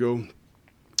 years ago.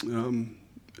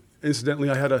 Incidentally,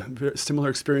 I had a very similar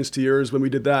experience to yours when we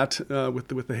did that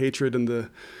with the hatred and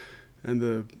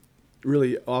the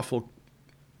really awful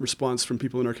response from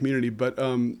people in our community. But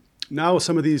now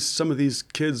some of these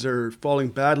kids are falling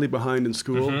badly behind in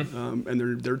school,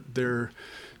 and they're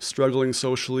struggling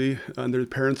socially, and their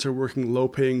parents are working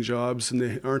low-paying jobs, and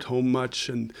they aren't home much,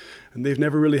 and they've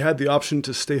never really had the option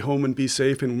to stay home and be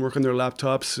safe and work on their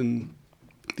laptops and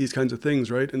these kinds of things,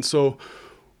 right? And so.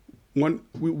 I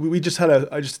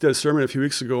just did a sermon a few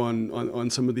weeks ago on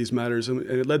some of these matters, and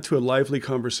it led to a lively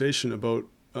conversation about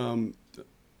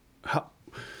how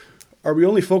are we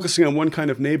only focusing on one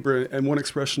kind of neighbor and one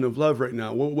expression of love right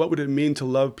now? What would it mean to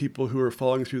love people who are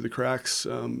falling through the cracks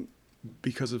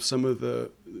because of some of the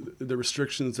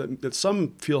restrictions that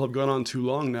some feel have gone on too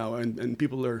long now, and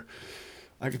people are.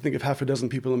 I can think of half a dozen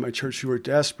people in my church who are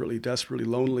desperately, desperately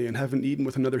lonely and haven't eaten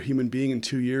with another human being in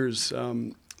 2 years.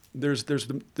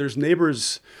 There's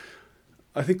neighbors.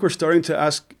 I think we're starting to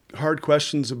ask hard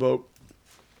questions about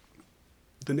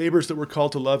the neighbors that we're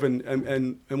called to love,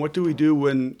 and what do we do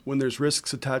when there's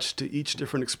risks attached to each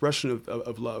different expression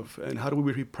of love, and how do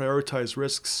we prioritize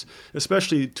risks,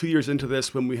 especially 2 years into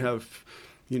this when we have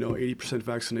 80%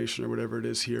 vaccination or whatever it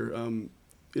is here.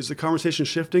 Is the conversation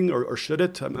shifting, or should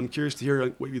it? I'm curious to hear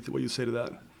what you say to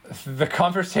that. The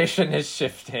conversation is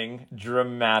shifting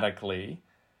dramatically.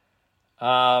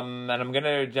 And I'm going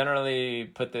to generally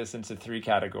put this into 3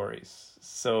 categories.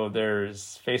 So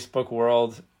there's Facebook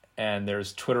world, and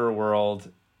there's Twitter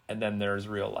world, and then there's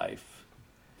real life.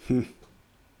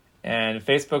 And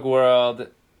Facebook world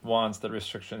wants the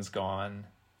restrictions gone.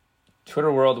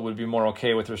 Twitter world would be more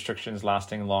okay with restrictions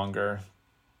lasting longer.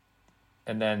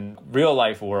 And then real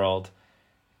life world,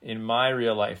 in my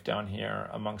real life down here,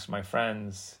 amongst my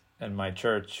friends and my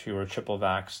church who are triple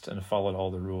vaxxed and followed all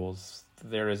the rules,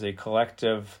 there is a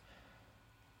collective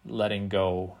letting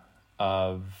go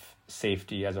of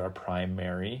safety as our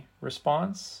primary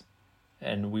response.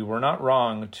 And we were not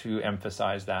wrong to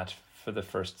emphasize that for the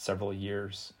first several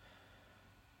years.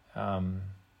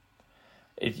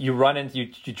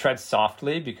 You tread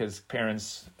softly because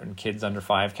parents and kids under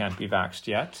 5 can't be vaxxed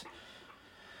yet.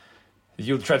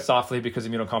 You'll tread softly because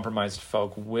immunocompromised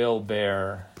folk will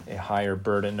bear a higher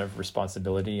burden of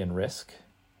responsibility and risk.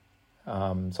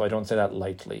 So I don't say that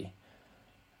lightly.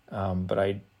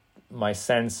 But my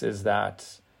sense is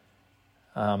that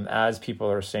as people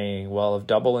are saying, well, if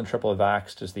double and triple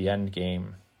vaxxed is the end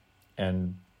game,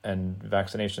 and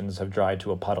vaccinations have dried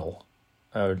to a puddle,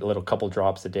 a little couple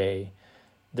drops a day,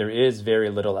 there is very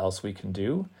little else we can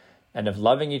do. And if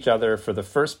loving each other for the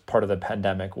first part of the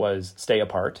pandemic was stay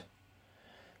apart,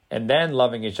 and then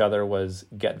loving each other was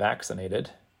get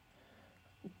vaccinated,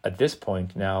 at this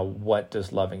point now, what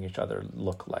does loving each other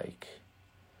look like?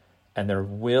 And there is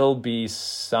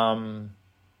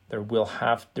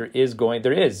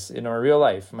in our real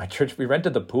life. My church, we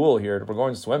rented the pool here. We're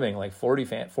going swimming. Like 40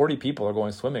 people are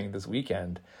going swimming this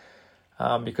weekend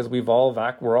because we're all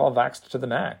vaxxed to the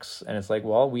max. And it's like,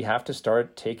 well, we have to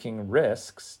start taking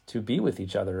risks to be with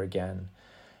each other again.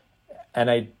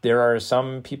 And there are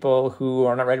some people who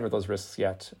are not ready for those risks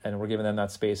yet, and we're giving them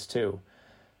that space too.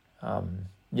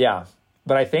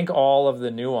 But I think all of the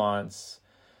nuance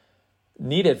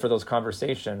needed for those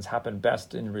conversations happen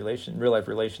best in real life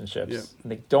relationships. Yeah.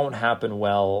 And they don't happen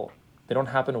well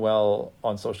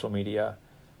on social media.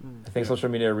 I think social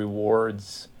media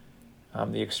rewards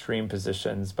the extreme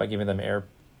positions by giving them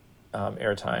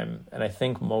airtime. And I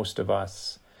think most of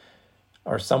us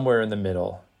are somewhere in the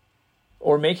middle,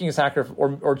 or making a sacrifice,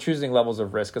 or choosing levels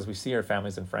of risk as we see our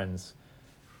families and friends.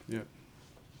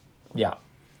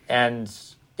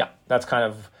 That's kind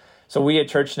of, so we at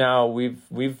church now,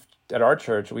 we've at our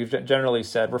church, we've generally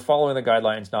said we're following the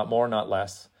guidelines, not more, not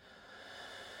less.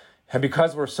 And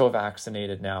because we're so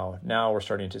vaccinated now we're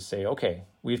starting to say, okay,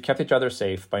 we've kept each other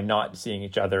safe by not seeing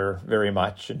each other very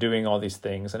much and doing all these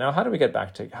things. And now how do we get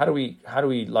back to, how do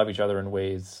we love each other in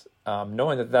ways,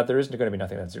 knowing that there isn't going to be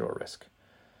nothing that's zero risk.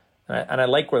 And I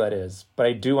like where that is, but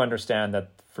I do understand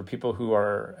that for people who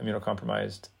are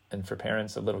immunocompromised and for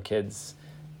parents of little kids,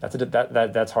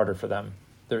 that's harder for them.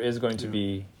 There is going to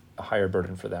be a higher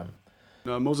burden for them.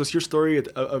 Moses, your story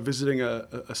of visiting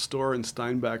a store in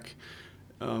Steinbach,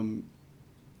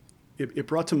 it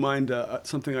brought to mind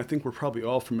something I think we're probably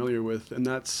all familiar with, and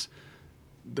that's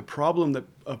the problem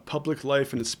that public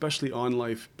life, and especially on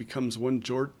life, becomes one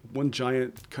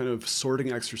giant kind of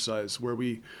sorting exercise where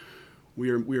we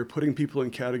are putting people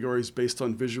in categories based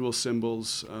on visual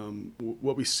symbols,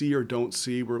 what we see or don't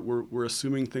see. We're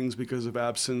assuming things because of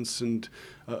absence and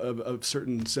of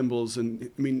certain symbols. And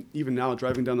I mean, even now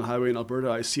driving down the highway in Alberta,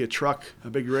 I see a truck, a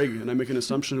big rig, and I make an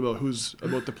assumption about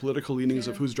the political leanings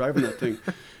of who's driving that thing,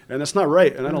 and that's not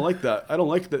right. And I don't like that. I don't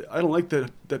like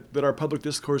that our public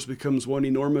discourse becomes one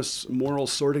enormous moral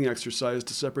sorting exercise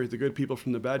to separate the good people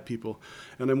from the bad people.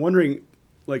 And I'm wondering,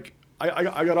 like,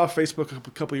 I got off Facebook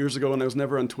a couple of years ago, and I was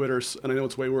never on Twitter, and I know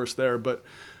it's way worse there. But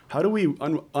how do we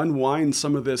unwind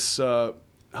some of this? How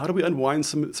do we unwind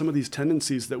some of these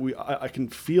tendencies that I can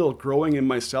feel growing in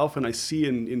myself and I see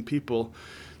in people,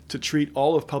 to treat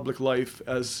all of public life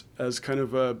as kind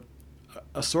of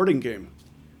a sorting game?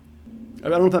 I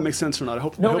don't know if that makes sense or not. I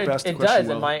hope I asked the question does.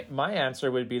 well. And my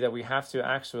answer would be that we have to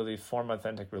actually form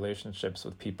authentic relationships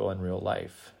with people in real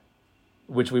life,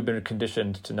 which we've been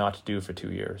conditioned to not do for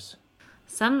 2 years.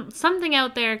 Something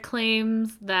out there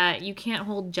claims that you can't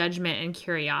hold judgment and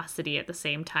curiosity at the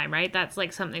same time, right? That's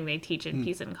like something they teach in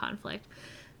Peace and Conflict,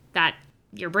 that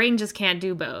your brain just can't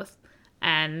do both.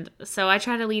 And so I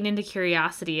try to lean into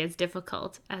curiosity, as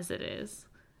difficult as it is,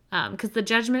 because the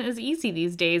judgment is easy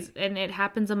these days, and it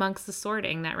happens amongst the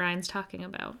sorting that Ryan's talking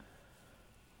about.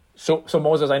 So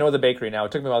Moses, I know the bakery now.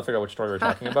 It took me a while to figure out which store we were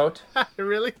talking about.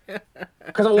 Really?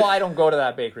 Because I don't go to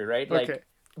that bakery, right? Okay.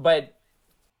 But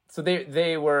so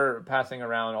they were passing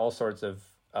around all sorts of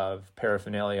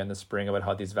paraphernalia in the spring about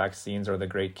how these vaccines are the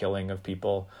great killing of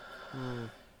people.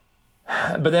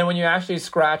 But then when you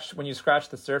scratch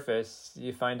the surface,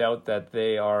 you find out that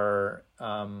they are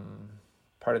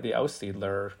part of the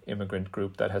Aussiedler immigrant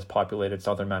group that has populated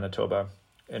southern Manitoba.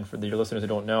 And for your listeners who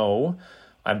don't know,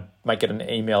 I might get an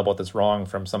email about this wrong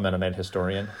from some Mennonite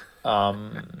historian.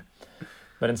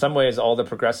 But in some ways, all the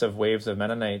progressive waves of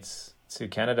Mennonites to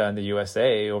Canada and the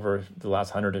USA over the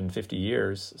last 150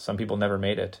 years, some people never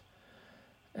made it.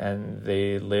 And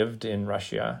they lived in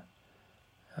Russia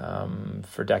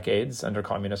for decades under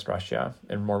communist Russia,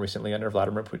 and more recently under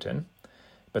Vladimir Putin.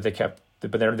 But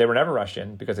they were never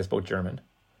Russian because they spoke German.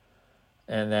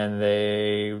 And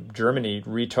then Germany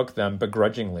retook them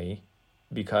begrudgingly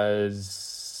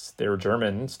because they were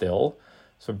German still.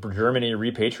 So Germany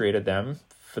repatriated them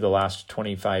for the last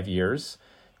 25 years.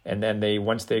 And then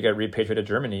once they get repatriated to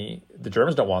Germany, the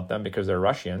Germans don't want them because they're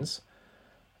Russians.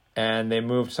 And they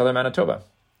moved to southern Manitoba.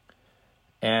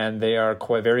 And they are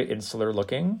quite very insular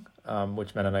looking,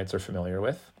 which Mennonites are familiar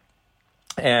with.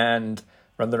 And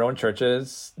run their own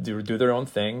churches, do their own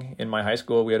thing. In my high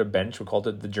school, we had a bench. We called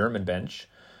it the German bench.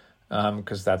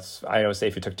 Because I always say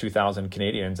if you took 2,000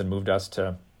 Canadians and moved us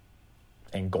to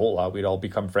Angola, we'd all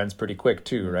become friends pretty quick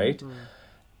too, right?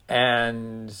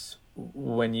 And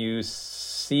when you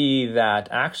see that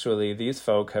actually these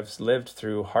folk have lived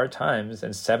through hard times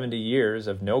and 70 years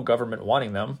of no government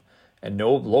wanting them and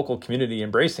no local community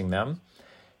embracing them.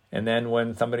 And then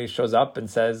when somebody shows up and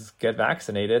says, get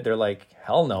vaccinated, they're like,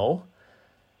 hell no.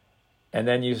 And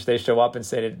then they show up and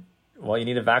say, well, you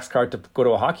need a vax card to go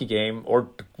to a hockey game, or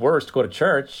worse, to go to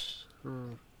church.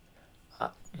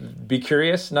 Be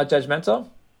curious, not judgmental.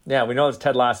 Yeah, we know it's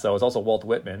Ted Lasso. It's also Walt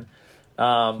Whitman.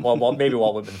 Well, maybe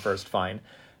Walt Whitman first, fine.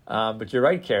 But you're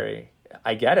right, Carrie.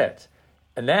 I get it.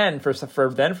 And then for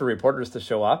reporters to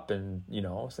show up and,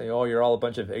 say, oh, you're all a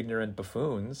bunch of ignorant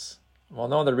buffoons. Well,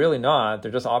 no, they're really not.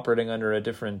 They're just operating under a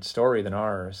different story than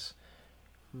ours.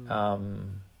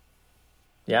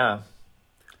 Yeah.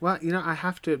 Well, I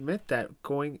have to admit that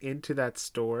going into that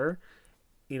store,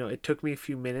 it took me a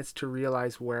few minutes to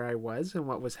realize where I was and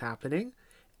what was happening.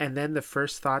 And then the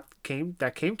first thought came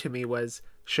to me was,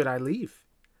 should I leave?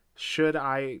 Should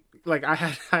I,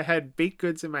 I had baked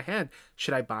goods in my hand.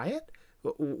 Should I buy it?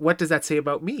 What does that say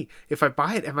about me? If I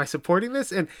buy it, am I supporting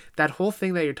this? And that whole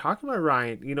thing that you're talking about,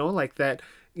 Ryan,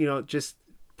 just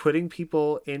putting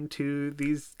people into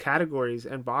these categories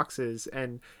and boxes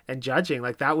and judging,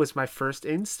 that was my first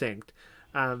instinct.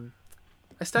 I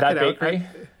stuck that it bakery? out.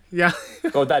 Yeah.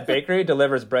 Oh, that bakery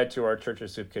delivers bread to our church or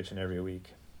soup kitchen every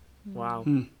week. Wow.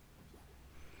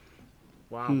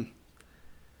 Wow.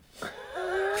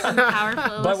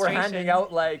 Powerful But we're handing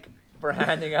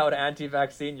out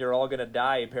anti-vaccine, you're all gonna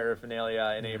die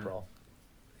paraphernalia in April.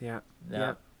 Yeah.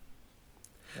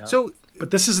 So, but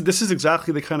this is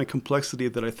exactly the kind of complexity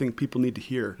that I think people need to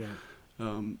hear,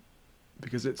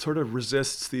 because it sort of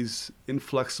resists these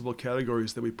inflexible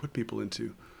categories that we put people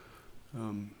into.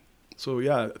 So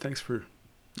yeah, thanks for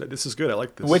that. This is good. I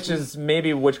like this.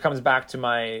 Which comes back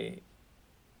to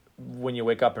when you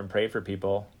wake up and pray for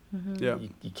people. Mm-hmm. Yeah,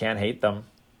 you can't hate them.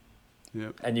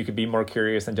 Yeah, and you could be more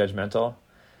curious and judgmental,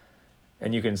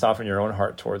 and you can soften your own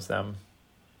heart towards them.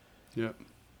 Yeah,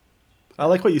 I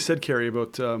like what you said, Carrie,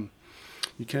 about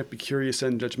you can't be curious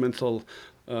and judgmental.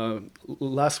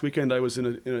 Last weekend, I was in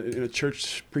a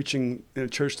church preaching in a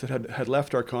church that had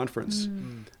left our conference,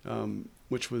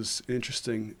 which was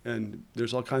interesting. And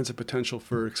there's all kinds of potential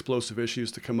for explosive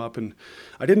issues to come up. And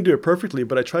I didn't do it perfectly,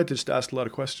 but I tried to just ask a lot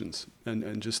of questions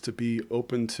and just to be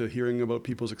open to hearing about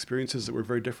people's experiences that were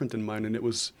very different than mine. And it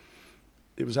was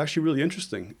actually really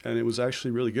interesting, and it was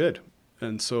actually really good.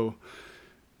 And so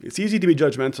it's easy to be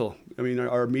judgmental. I mean,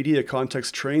 our media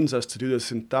context trains us to do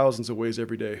this in thousands of ways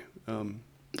every day,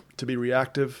 to be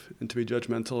reactive and to be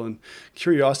judgmental. And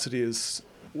curiosity is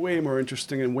way more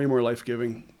interesting and way more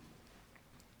life-giving.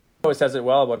 It says it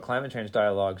well about climate change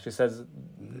dialogue. She says,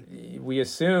 we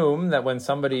assume that when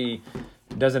somebody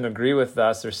doesn't agree with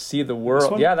us or see the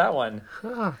world... Yeah, that one.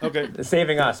 Okay.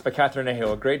 Saving Us by Catherine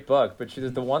Aho, a great book. But she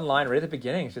does the one line right at the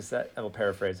beginning. She said, I will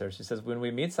paraphrase her. She says, when we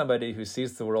meet somebody who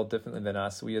sees the world differently than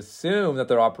us, we assume that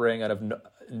they're operating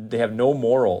they have no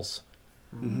morals.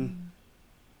 Mm-hmm.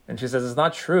 And she says, it's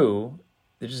not true.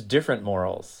 They're just different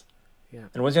morals. Yeah.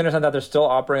 And once you understand that they're still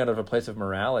operating out of a place of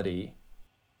morality,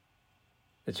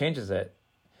 it changes it.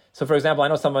 So, for example, I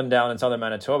know someone down in southern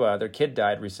Manitoba, their kid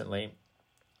died recently,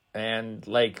 and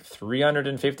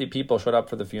 350 people showed up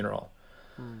for the funeral.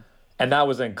 And that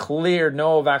was in clear,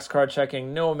 no vax card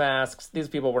checking, no masks. These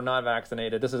people were not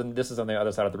vaccinated. This is on the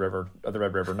other side of the river, of the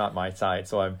Red River, not my side.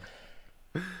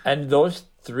 And those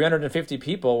 350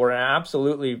 people were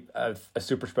absolutely a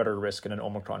super spreader risk in an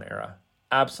Omicron era.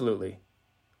 Absolutely.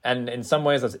 And in some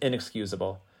ways, that's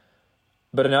inexcusable.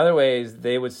 But in other ways,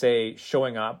 they would say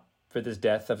showing up for this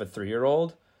death of a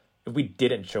 3-year-old, if we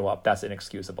didn't show up, that's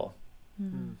inexcusable.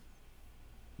 Mm-hmm.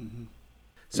 Mm-hmm.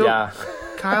 So, yeah.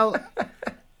 Kyle,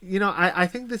 I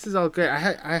think this is all good.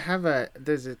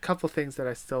 There's a couple things that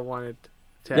I still wanted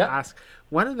to ask.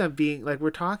 One of them being,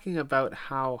 we're talking about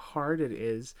how hard it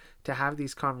is to have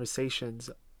these conversations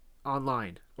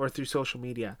online or through social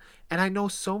media. And I know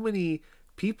so many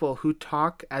people who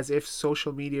talk as if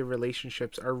social media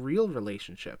relationships are real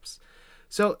relationships.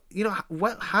 So,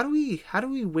 how do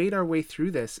we wade our way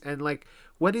through this? And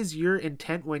what is your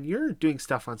intent when you're doing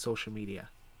stuff on social media?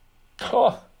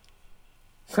 Oh,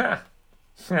 that's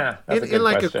in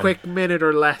a quick minute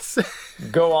or less.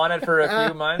 Go on it for a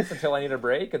few months until I need a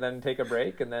break, and then take a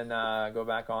break, and then go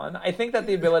back on. I think that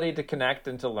the ability to connect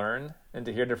and to learn and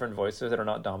to hear different voices that are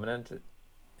not dominant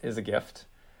is a gift.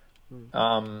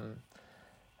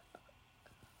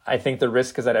 I think the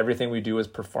risk is that everything we do is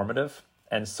performative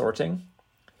and sorting.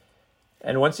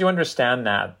 And once you understand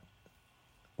that,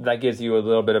 that gives you a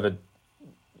little bit of a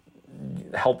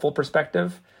helpful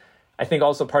perspective. I think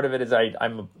also part of it is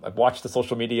I've watched the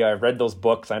social media, I've read those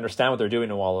books, I understand what they're doing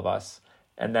to all of us.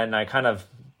 And then I'm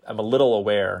a little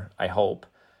aware, I hope.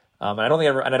 And I don't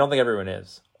think everyone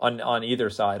is on either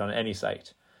side, on any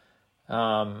site.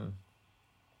 Yeah,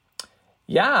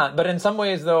 but in some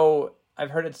ways, though,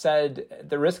 I've heard it said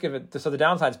the risk of it, so the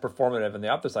downside is performative and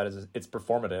the upside is it's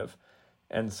performative.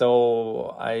 And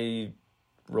so I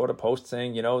wrote a post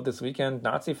saying, this weekend,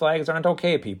 Nazi flags aren't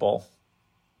okay, people.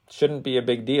 Shouldn't be a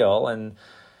big deal. And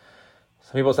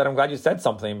some people said, I'm glad you said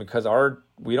something, because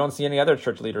we don't see any other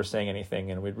church leaders saying anything,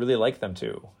 and we'd really like them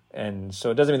to. And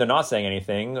so it doesn't mean they're not saying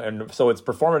anything. And so it's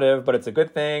performative, but it's a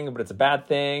good thing, but it's a bad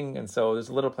thing. And so there's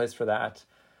a little place for that.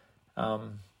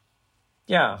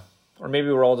 Yeah. Or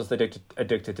maybe we're all just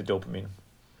addicted to dopamine.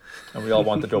 And we all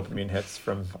want the dopamine hits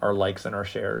from our likes and our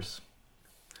shares.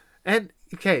 And,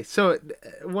 okay, so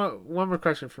one more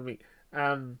question for me.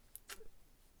 I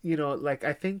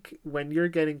think when you're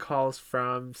getting calls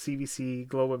from CBC,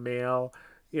 Globe and Mail,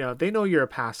 they know you're a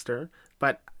pastor,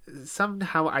 but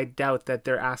somehow I doubt that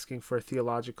they're asking for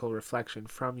theological reflection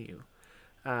from you.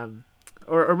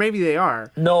 Or maybe they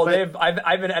are. No, but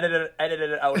I've been edited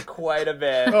it out quite a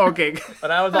bit. Oh, okay.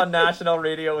 When I was on national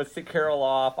radio with Carol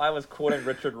Off, I was quoting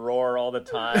Richard Rohr all the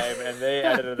time, and they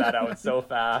edited that out so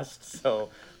fast. So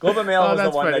Globe and Mail was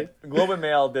the one funny. That Globe and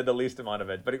Mail did the least amount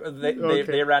of it, but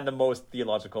they ran the most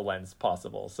theological lens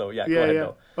possible. So go ahead,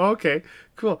 though. Okay,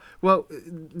 cool. Well,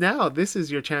 now this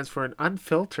is your chance for an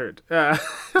unfiltered.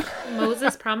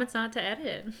 Moses promised not to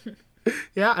edit.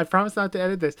 Yeah, I promise not to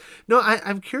edit this. No,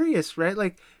 I'm curious, right?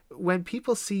 Like, when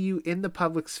people see you in the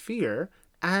public sphere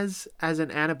as an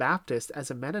Anabaptist,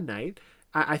 as a Mennonite,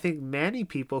 I think many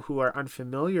people who are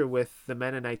unfamiliar with the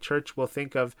Mennonite church will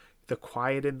think of the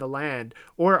quiet in the land,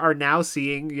 or are now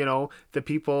seeing, the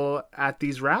people at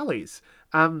these rallies.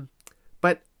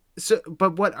 But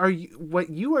what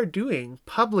you are doing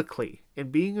publicly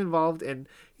and being involved in,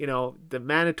 the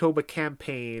Manitoba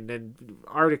campaign and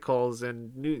articles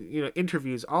and new,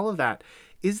 interviews, all of that,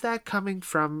 is that coming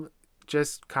from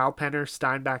just Kyle Penner,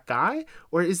 Steinbach guy,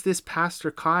 or is this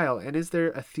Pastor Kyle, and is there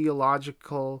a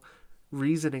theological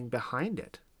reasoning behind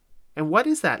it? And what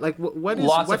is that? Like, what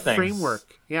framework?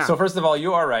 Yeah. So first of all,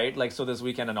 you are right. Like, so this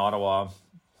weekend in Ottawa,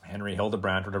 Henry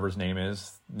Hildebrandt, whatever his name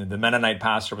is, the Mennonite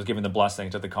pastor was giving the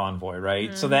blessing to the convoy, right?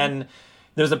 Mm-hmm. So then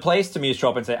there's a place to me to show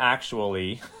up and say,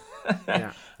 actually,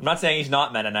 yeah. I'm not saying he's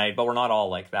not Mennonite, but we're not all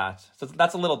like that. So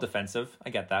that's a little defensive. I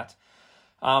get that.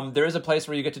 There is a place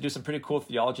where you get to do some pretty cool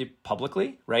theology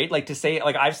publicly, right? Like to say,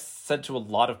 like I've said to a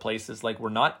lot of places, like we're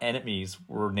not enemies,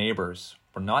 we're neighbors.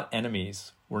 We're not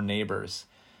enemies, we're neighbors.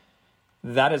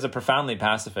 That is a profoundly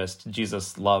pacifist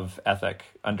Jesus love ethic,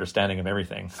 understanding of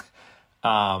everything.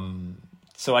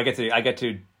 So I get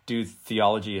to do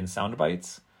theology in sound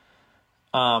bites,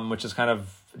 which is kind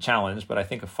of a challenge, but I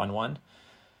think a fun one.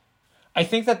 I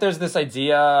think that there's this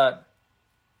idea.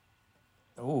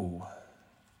 Ooh,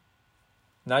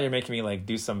 now you're making me like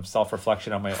do some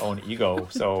self-reflection on my own ego.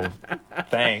 So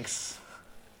thanks.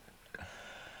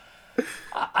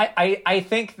 I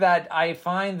think that I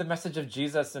find the message of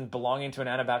Jesus and belonging to an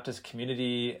Anabaptist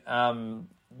community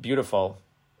beautiful,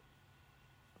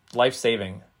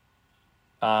 life-saving,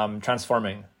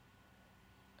 transforming.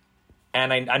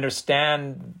 And I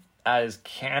understand as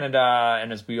Canada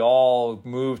and as we all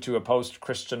move to a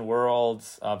post-Christian world,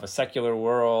 of a secular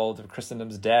world, of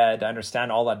Christendom's dead, I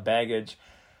understand all that baggage.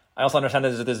 I also understand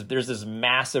that there's this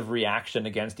massive reaction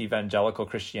against evangelical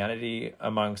Christianity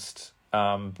amongst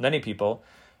many people,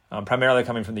 primarily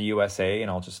coming from the USA,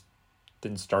 and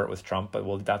didn't start with Trump,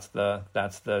 but that's the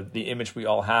image we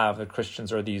all have, that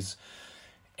Christians are these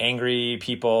angry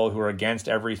people who are against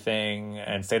everything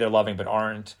and say they're loving but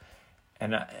aren't.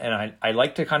 And I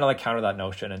like to kind of like counter that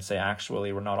notion and say,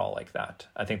 actually, we're not all like that.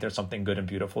 I think there's something good and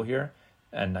beautiful here,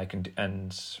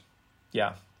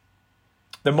 yeah.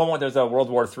 The moment there's a World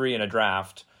War III in a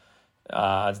draft,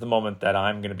 it's the moment that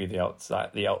I'm going to be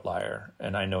the outlier,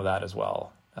 and I know that as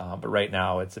well. But right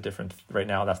now,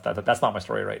 that's not my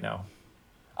story right now.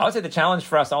 I would say the challenge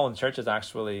for us all in churches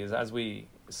actually is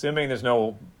assuming there's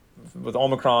no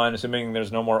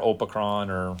more Opicron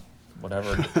or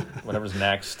whatever's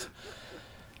next.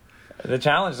 The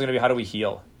challenge is going to be, how do we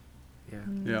heal?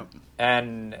 Yeah.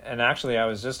 And actually, I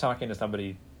was just talking to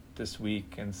somebody this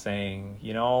week and saying,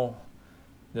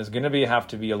 there's going to have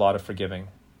to be a lot of forgiving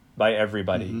by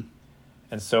everybody. Mm-hmm.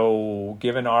 And so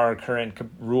given our current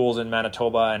rules in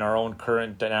Manitoba and our own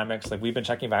current dynamics, like we've been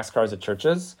checking vax cards at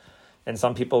churches, and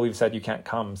some people we've said you can't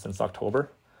come since October.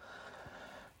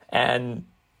 And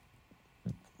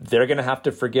they're going to have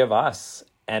to forgive us,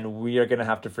 and we are going to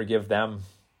have to forgive them.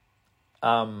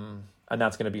 And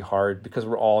that's going to be hard because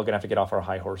we're all going to have to get off our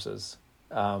high horses.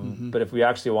 But if we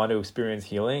actually want to experience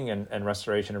healing and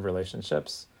restoration of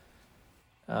relationships,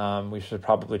 we should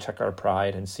probably check our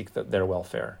pride and seek their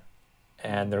welfare.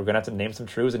 And they're going to have to name some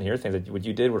truths and hear things that what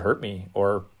you did would hurt me,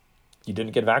 or you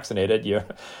didn't get vaccinated, you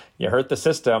hurt the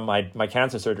system, my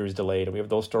cancer surgery is delayed. And we have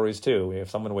those stories too. We have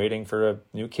someone waiting for a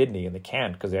new kidney and they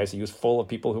can't because the ICU is full of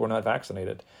people who are not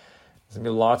vaccinated. There's going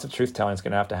to be lots of truth telling that's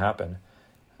going to have to happen,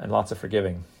 and lots of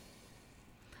forgiving.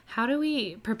 How do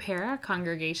we prepare our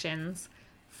congregations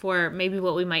for maybe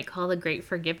what we might call the great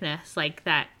forgiveness, like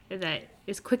that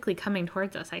is quickly coming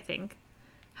towards us, I think?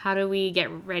 How do we get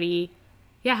ready?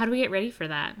 Yeah, how do we get ready for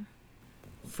that?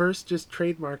 First, just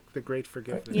trademark the great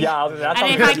forgiveness. Yeah, that's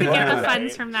and if I could get the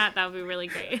funds from that would be really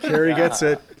great. Carrie gets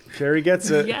it. Carrie gets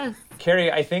it. Yes.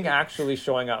 Carrie, I think actually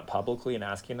showing up publicly and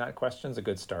asking that question is a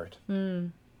good start.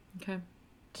 Okay.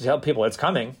 To tell people it's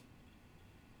coming.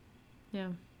 Yeah.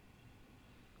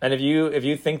 And if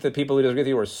you think that people who disagree with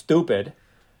you are stupid,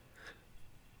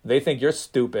 they think you're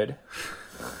stupid.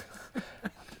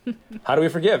 How do we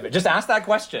forgive? Just ask that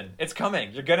question. It's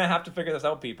coming. You're going to have to figure this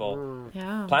out, people.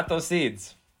 Yeah. Plant those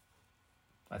seeds.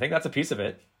 I think that's a piece of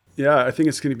it. Yeah, I think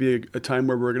it's going to be a time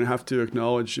where we're going to have to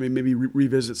acknowledge, maybe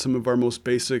revisit some of our most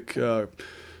basic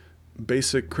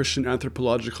Christian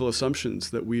anthropological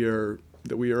assumptions, that we are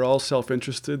all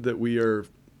self-interested, that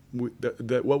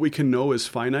that what we can know is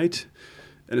finite,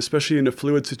 and especially in a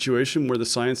fluid situation where the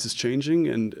science is changing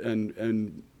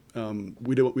and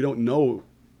we don't know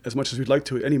as much as we'd like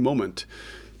to at any moment.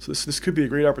 So this could be a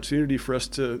great opportunity for us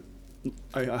to.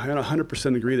 I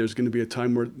 100% agree. There's going to be a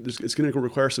time where it's going to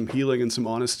require some healing and some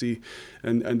honesty,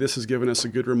 and this has given us a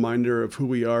good reminder of who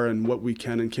we are and what we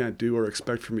can and can't do or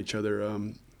expect from each other,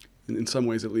 in some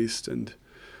ways at least. And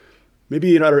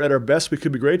maybe at our best, we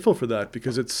could be grateful for that,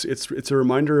 because it's a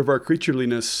reminder of our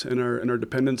creatureliness and our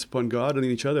dependence upon God and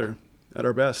each other at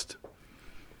our best.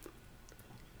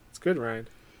 It's good, Ryan.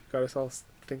 Got us all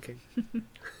thinking.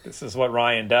 This is what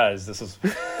Ryan does. This is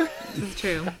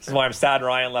true. This is why I'm sad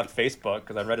Ryan left Facebook,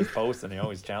 because I read his posts and he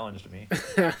always challenged me.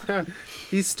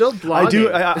 He's still blogging.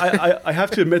 I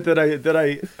have to admit that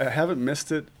I haven't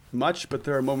missed it much, but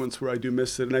there are moments where I do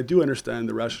miss it, and I do understand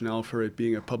the rationale for it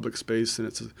being a public space.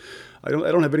 And I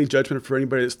don't have any judgment for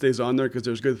anybody that stays on there, because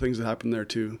there's good things that happen there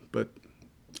too. But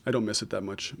I don't miss it that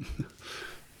much.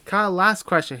 Kyle, last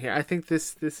question here. I think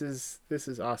this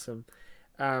is awesome.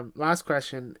 Last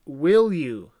question. Will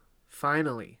you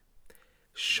finally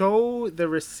show the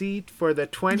receipt for the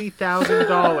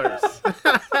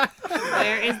 $20,000?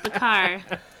 Where is the car?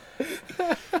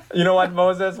 You know what,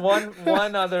 Moses? One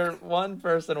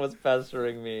person was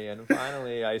pestering me, and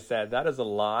finally I said, "That is a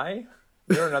lie."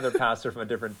 You're another pastor from a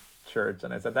different church,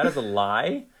 and I said, "That is a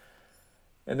lie."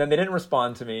 And then they didn't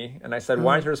respond to me, and I said,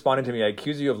 "Why aren't you responding to me? I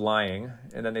accuse you of lying."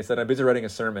 And then they said, "I'm busy writing a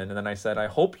sermon." And then I said, "I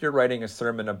hope you're writing a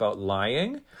sermon about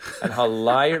lying and how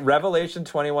Revelation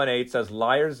 21:8 says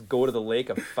liars go to the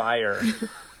lake of fire."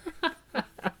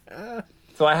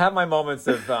 So I have my moments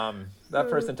of that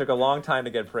person took a long time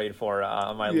to get prayed for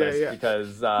on my list,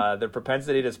 because their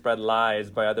propensity to spread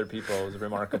lies by other people is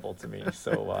remarkable to me.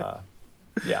 So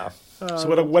yeah.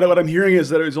 So what I'm hearing is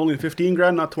that it was only 15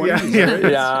 grand, not 20. Yeah.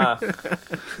 Yeah.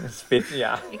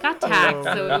 It got taxed,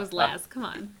 so it was less. Come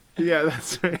on. Yeah,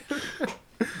 that's right.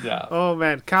 Yeah. Oh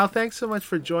man, Kyle, thanks so much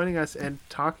for joining us and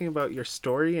talking about your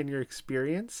story and your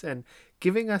experience and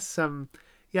giving us some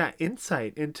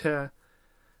insight into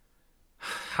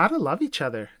how to love each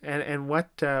other and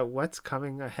what's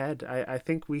coming ahead. I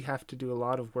think we have to do a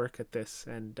lot of work at this,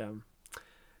 and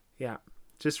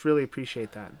just really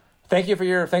appreciate that.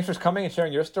 Thanks for coming and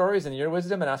sharing your stories and your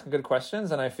wisdom and asking good questions.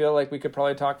 And I feel like we could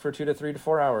probably talk for 2 to 3 to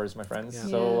 4 hours, my friends. Yeah.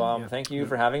 So thank you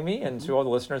for having me, and to all the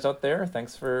listeners out there,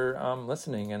 thanks for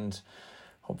listening. And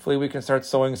hopefully we can start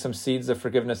sowing some seeds of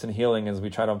forgiveness and healing as we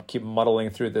try to keep muddling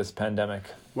through this pandemic.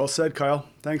 Well said, Kyle.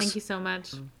 Thanks. Thank you so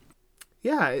much.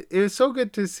 Yeah, it was so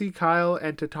good to see Kyle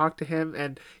and to talk to him.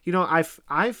 And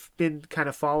I've been kind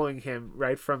of following him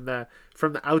right from the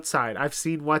outside. I've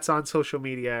seen what's on social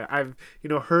media. I've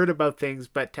heard about things,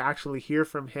 but to actually hear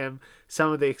from him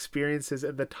some of the experiences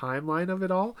and the timeline of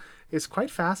it all is quite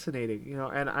fascinating.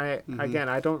 And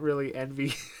I don't really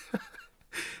envy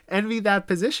that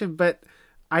position, but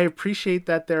I appreciate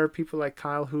that there are people like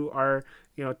Kyle who are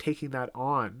taking that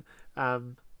on.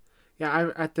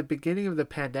 At the beginning of the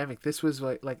pandemic, this was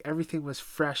like everything was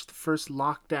fresh, the first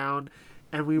lockdown,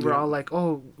 and we were all like,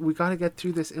 oh, we got to get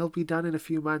through this. It'll be done in a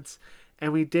few months.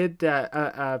 And we did,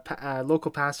 a local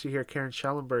pastor here, Karen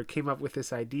Schellenberg, came up with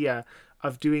this idea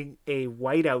of doing a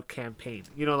whiteout campaign.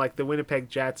 Like the Winnipeg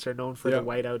Jets are known for the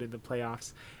whiteout in the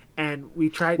playoffs. And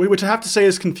we tried... Which I have to say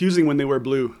is confusing when they wear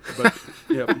blue. But,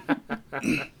 yeah.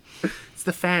 It's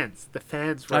the fans. The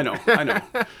fans. I know.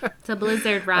 It's a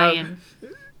blizzard, Ryan.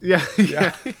 Yeah.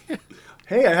 Yeah.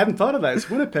 Hey, I hadn't thought of that. It's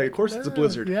Winnipeg. Of course, it's a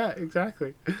blizzard. Yeah,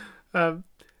 exactly.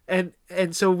 And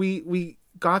so we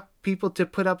got people to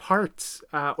put up hearts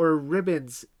or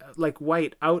ribbons like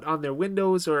white out on their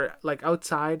windows or like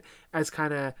outside as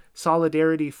kind of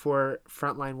solidarity for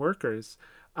frontline workers.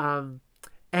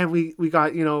 And we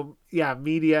got,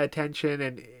 media attention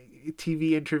and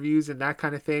TV interviews and that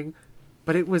kind of thing.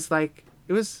 But it was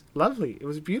lovely. It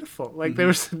was beautiful. Like there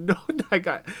was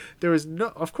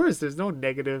of course there's no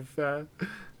negative.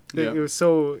 It was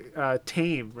so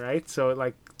tame, right? So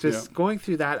like just going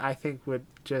through that, I think would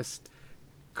just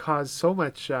cause so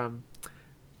much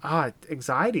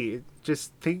anxiety.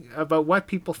 Just think about what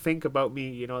people think about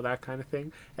me, that kind of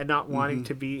thing, and not wanting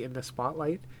to be in the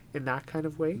spotlight in that kind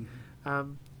of way.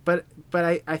 But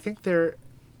I think there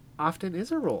often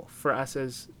is a role for us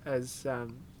as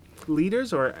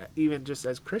leaders or even just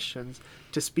as Christians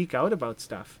to speak out about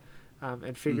stuff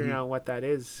and figuring out what that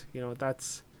is.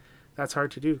 That's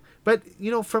hard to do. But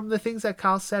from the things that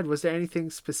Kyle said, was there anything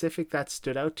specific that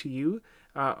stood out to you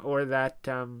or that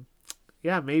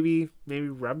maybe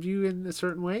rubbed you in a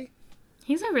certain way?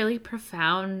 He's a really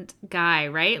profound guy,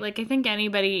 right? Like I think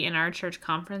anybody in our church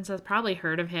conference has probably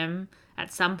heard of him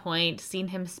at some point, seen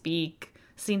him speak,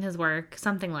 seen his work,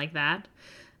 something like that.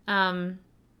 So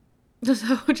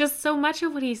just so much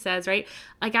of what he says, right?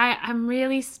 Like I'm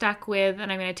really stuck with,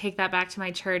 and I'm going to take that back to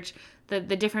my church, the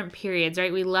different periods,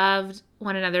 right? We loved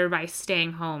one another by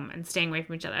staying home and staying away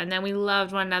from each other. And then we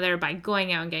loved one another by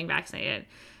going out and getting vaccinated.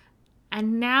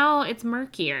 And now it's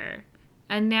murkier.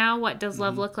 And now what does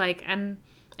love look like? And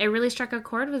it really struck a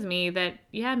chord with me that,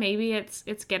 maybe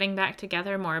it's getting back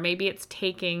together more. Maybe it's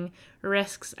taking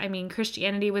risks. I mean,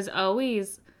 Christianity was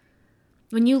always,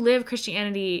 when you live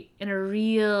Christianity in a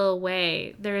real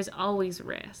way, there is always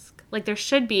risk. Like there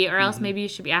should be, or else maybe you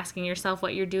should be asking yourself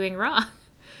what you're doing wrong.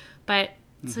 But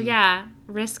so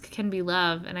risk can be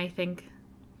love. And I think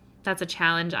that's a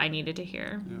challenge I needed to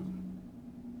hear. Yeah.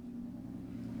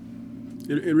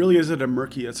 It really is a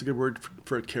murky, that's a good word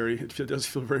for it, Carrie. It does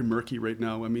feel very murky right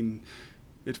now. I mean,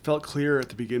 it felt clear at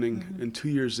the beginning and 2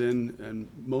 years in, and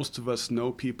most of us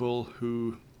know people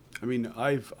who, I mean,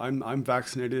 I'm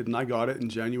vaccinated and I got it in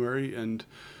January, and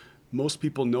most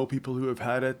people know people who have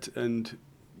had it and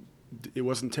it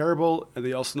wasn't terrible, and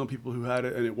they also know people who had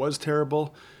it and it was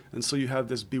terrible. And so you have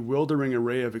this bewildering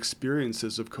array of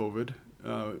experiences of COVID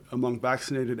among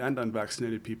vaccinated and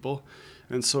unvaccinated people.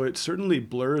 And so it certainly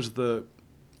blurs the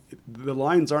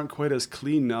lines aren't quite as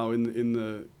clean now in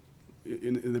the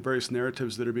various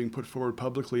narratives that are being put forward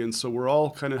publicly. And so we're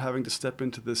all kind of having to step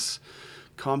into this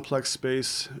complex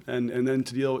space and then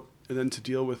to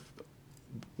deal with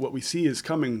what we see is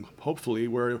coming, hopefully,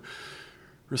 where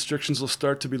restrictions will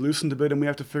start to be loosened a bit, and we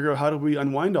have to figure out how do we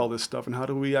unwind all this stuff, and how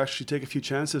do we actually take a few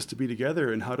chances to be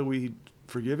together, and how do we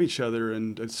forgive each other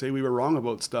and say we were wrong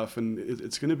about stuff. And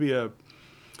it's going to be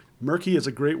murky is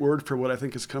a great word for what I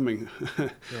think is coming.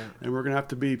 And we're going to have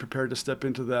to be prepared to step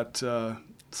into that,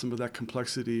 some of that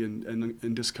complexity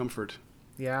and discomfort.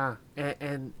 Yeah.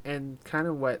 And kind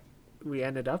of what we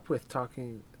ended up with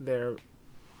talking there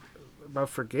about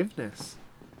forgiveness.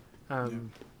 I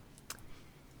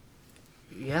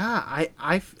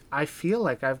feel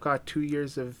like I've got 2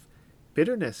 years of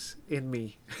bitterness in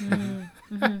me. And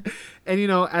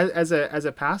as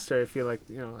a pastor, I feel like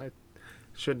I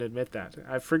shouldn't admit that.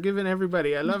 I've forgiven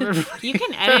everybody. I love everybody. You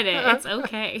can edit it. It's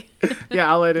okay. Yeah,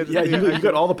 I'll edit it. Yeah, you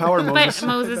got all the power, Moses. But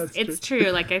Moses, it's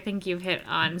true. Like I think you've hit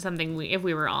on something. If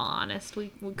we were all honest,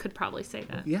 we could probably say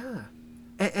that. Yeah,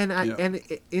 and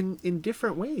in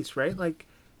different ways, right? Like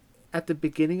at the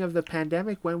beginning of the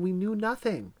pandemic when we knew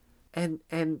nothing,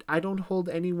 and I don't hold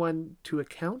anyone to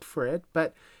account for it,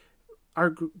 but our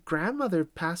grandmother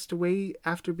passed away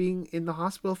after being in the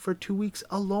hospital for 2 weeks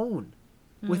alone,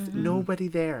 with nobody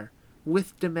there,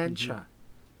 with dementia.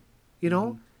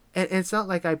 And it's not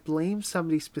like I blame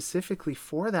somebody specifically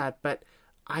for that, but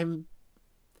I don't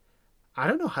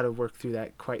know how to work through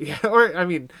that quite yet. Or I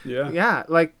mean,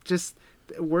 like just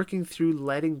working through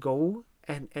letting go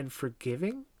and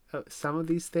forgiving some of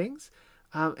these things.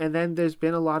 And then there's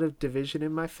been a lot of division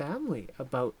in my family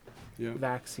about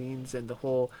vaccines and the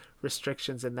whole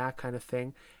restrictions and that kind of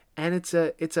thing. And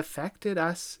it's affected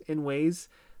us in ways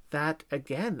that,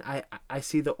 again, I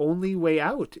see the only way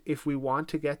out if we want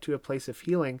to get to a place of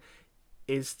healing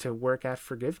is to work at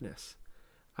forgiveness.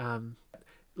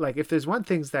 Like if there's one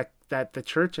thing that the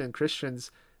church and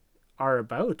Christians are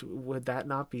about, would that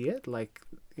not be it? Like,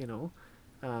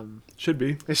 should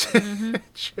be. It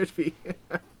should be.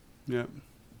 Yeah.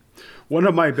 One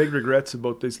of my big regrets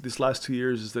about these last 2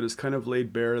 years is that it's kind of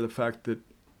laid bare the fact that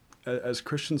as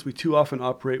Christians, we too often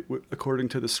operate according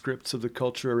to the scripts of the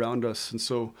culture around us. And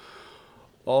so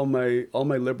all my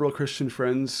liberal Christian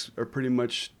friends are pretty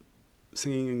much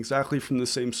singing exactly from the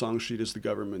same song sheet as the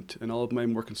government. And all of my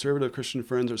more conservative Christian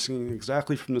friends are singing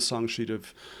exactly from the song sheet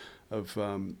of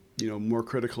more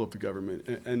critical of the government.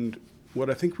 And what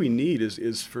I think we need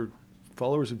is for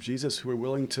followers of Jesus who are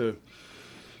willing to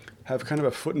have kind of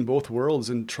a foot in both worlds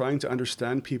and trying to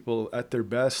understand people at their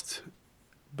best.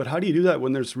 But how do you do that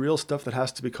when there's real stuff that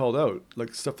has to be called out,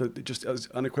 like stuff that just is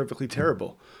unequivocally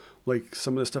terrible, like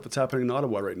some of the stuff that's happening in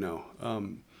Ottawa right now?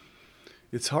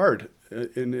 It's hard,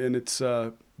 and it's.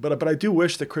 But I do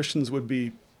wish that Christians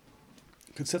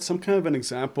could set some kind of an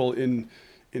example in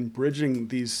bridging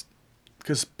these,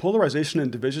 because polarization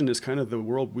and division is kind of the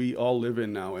world we all live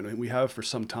in now, and we have for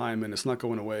some time, and it's not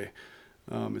going away.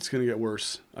 It's going to get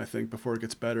worse, I think, before it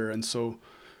gets better. And so,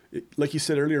 like you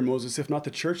said earlier, Moses, if not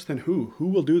the church, then who? Who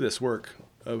will do this work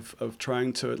of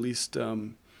trying to at least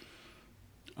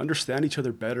understand each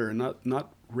other better and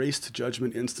not race to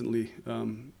judgment instantly?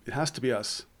 It has to be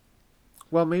us.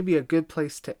 Well, maybe a good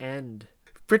place to end.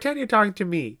 Pretend you're talking to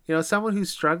me, someone who's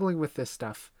struggling with this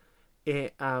stuff.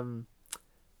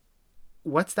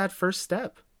 What's that first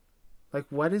step? Like,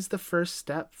 what is the first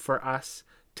step for us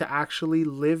to actually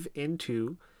live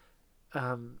into,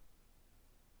 the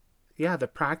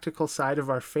practical side of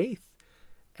our faith,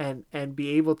 and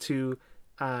be able to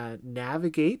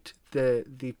navigate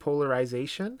the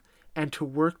polarization and to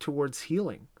work towards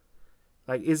healing?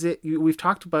 Like, we've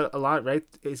talked about a lot, right?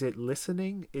 Is it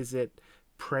listening? Is it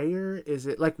prayer? Is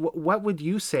it like, what would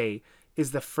you say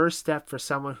is the first step for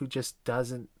someone who just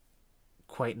doesn't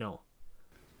quite know?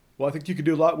 Well, I think you could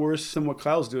do a lot worse than what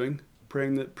Kyle's doing,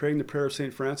 praying the prayer of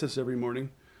St. Francis every morning.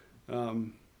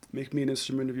 Make me an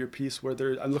instrument of your peace.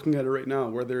 I'm looking at it right now.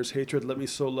 Where there's hatred, let me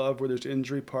sow love. Where there's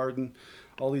injury, pardon.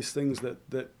 All these things that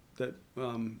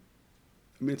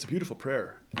it's a beautiful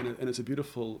prayer, and it's a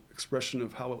beautiful expression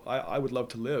of how I would love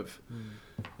to live.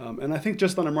 And I think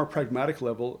just on a more pragmatic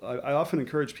level, I often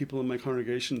encourage people in my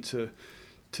congregation to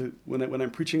when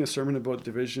I'm preaching a sermon about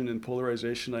division and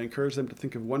polarization, I encourage them to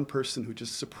think of one person who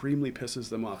just supremely pisses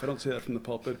them off. I don't say that from the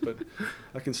pulpit, but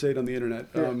I can say it on the internet.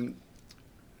 Yeah.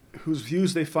 Whose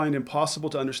views they find impossible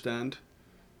to understand,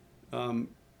 and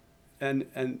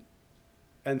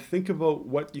think about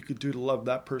what you could do to love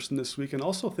that person this week, and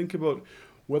also think about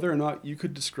whether or not you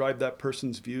could describe that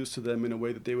person's views to them in a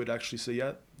way that they would actually say,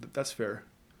 yeah, that's fair.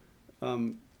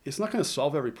 It's not going to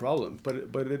solve every problem, but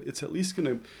it's at least going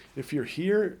to, if you're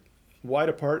here wide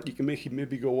apart, you can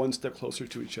maybe go one step closer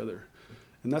to each other.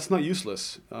 And that's not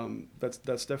useless.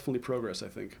 That's definitely progress, I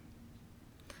think.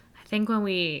 I think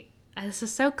this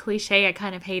is so cliche, I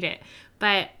kind of hate it,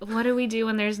 but what do we do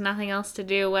when there's nothing else to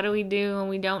do? What do we do when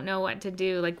we don't know what to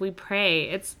do? Like, we pray.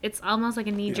 It's almost like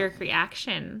a knee-jerk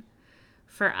reaction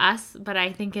for us, but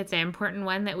I think it's an important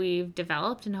one that we've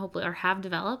developed and hopefully have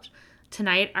developed.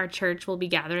 Tonight, our church will be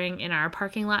gathering in our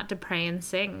parking lot to pray and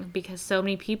sing, because so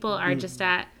many people are just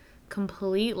at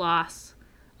complete loss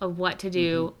of what to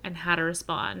do and how to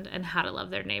respond and how to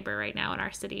love their neighbor right now in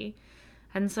our city.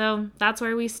 And so that's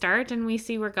where we start, and we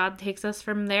see where God takes us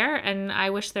from there. And I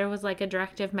wish there was like a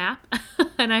directive map,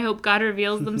 and I hope God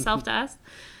reveals himself to us.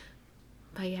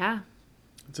 But yeah.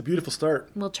 It's a beautiful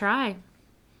start. We'll try.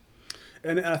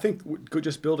 And I think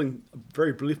just building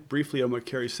very briefly on what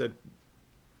Carrie said,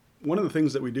 one of the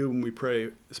things that we do when we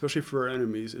pray, especially for our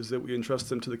enemies, is that we entrust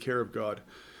them to the care of God.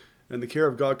 And the care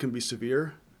of God can be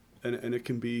severe, and it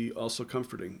can be also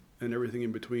comforting, and everything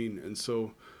in between. And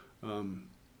so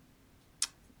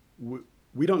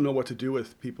we don't know what to do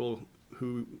with people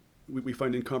who we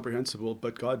find incomprehensible,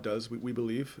 but God does, we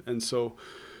believe. And so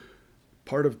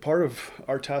part of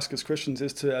our task as Christians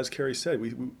is to, as Carrie said,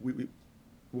 we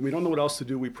when we don't know what else to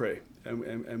do, we pray.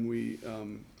 And we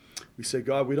say,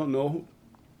 God, we don't know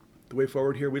the way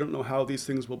forward here. We don't know how these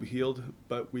things will be healed,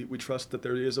 but we trust that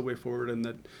there is a way forward, and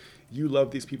that you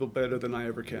love these people better than I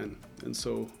ever can. And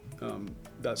so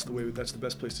that's the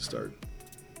best place to start.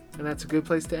 And that's a good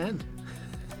place to end.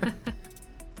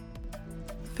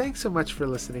 Thanks so much for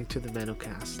listening to the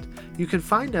Menocast. You can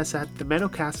find us at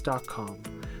themenocast.com.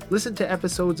 Listen to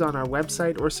episodes on our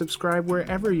website or subscribe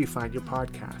wherever you find your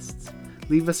podcasts.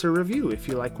 Leave us a review if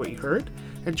you like what you heard,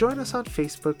 and join us on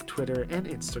Facebook, Twitter, and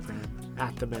Instagram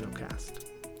at the Menocast.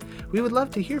 We would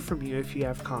love to hear from you if you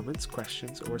have comments,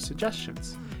 questions, or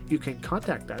suggestions. You can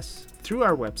contact us through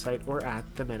our website or at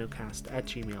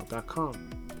themenocast@gmail.com.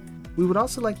 We would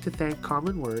also like to thank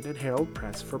Common Word and Herald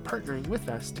Press for partnering with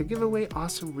us to give away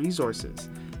awesome resources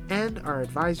and our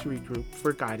advisory group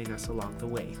for guiding us along the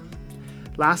way.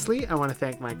 Lastly, I want to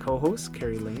thank my co-hosts,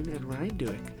 Carrie Lane and Ryan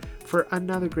Duick, for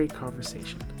another great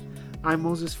conversation. I'm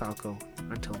Moses Falco.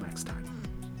 Until next time.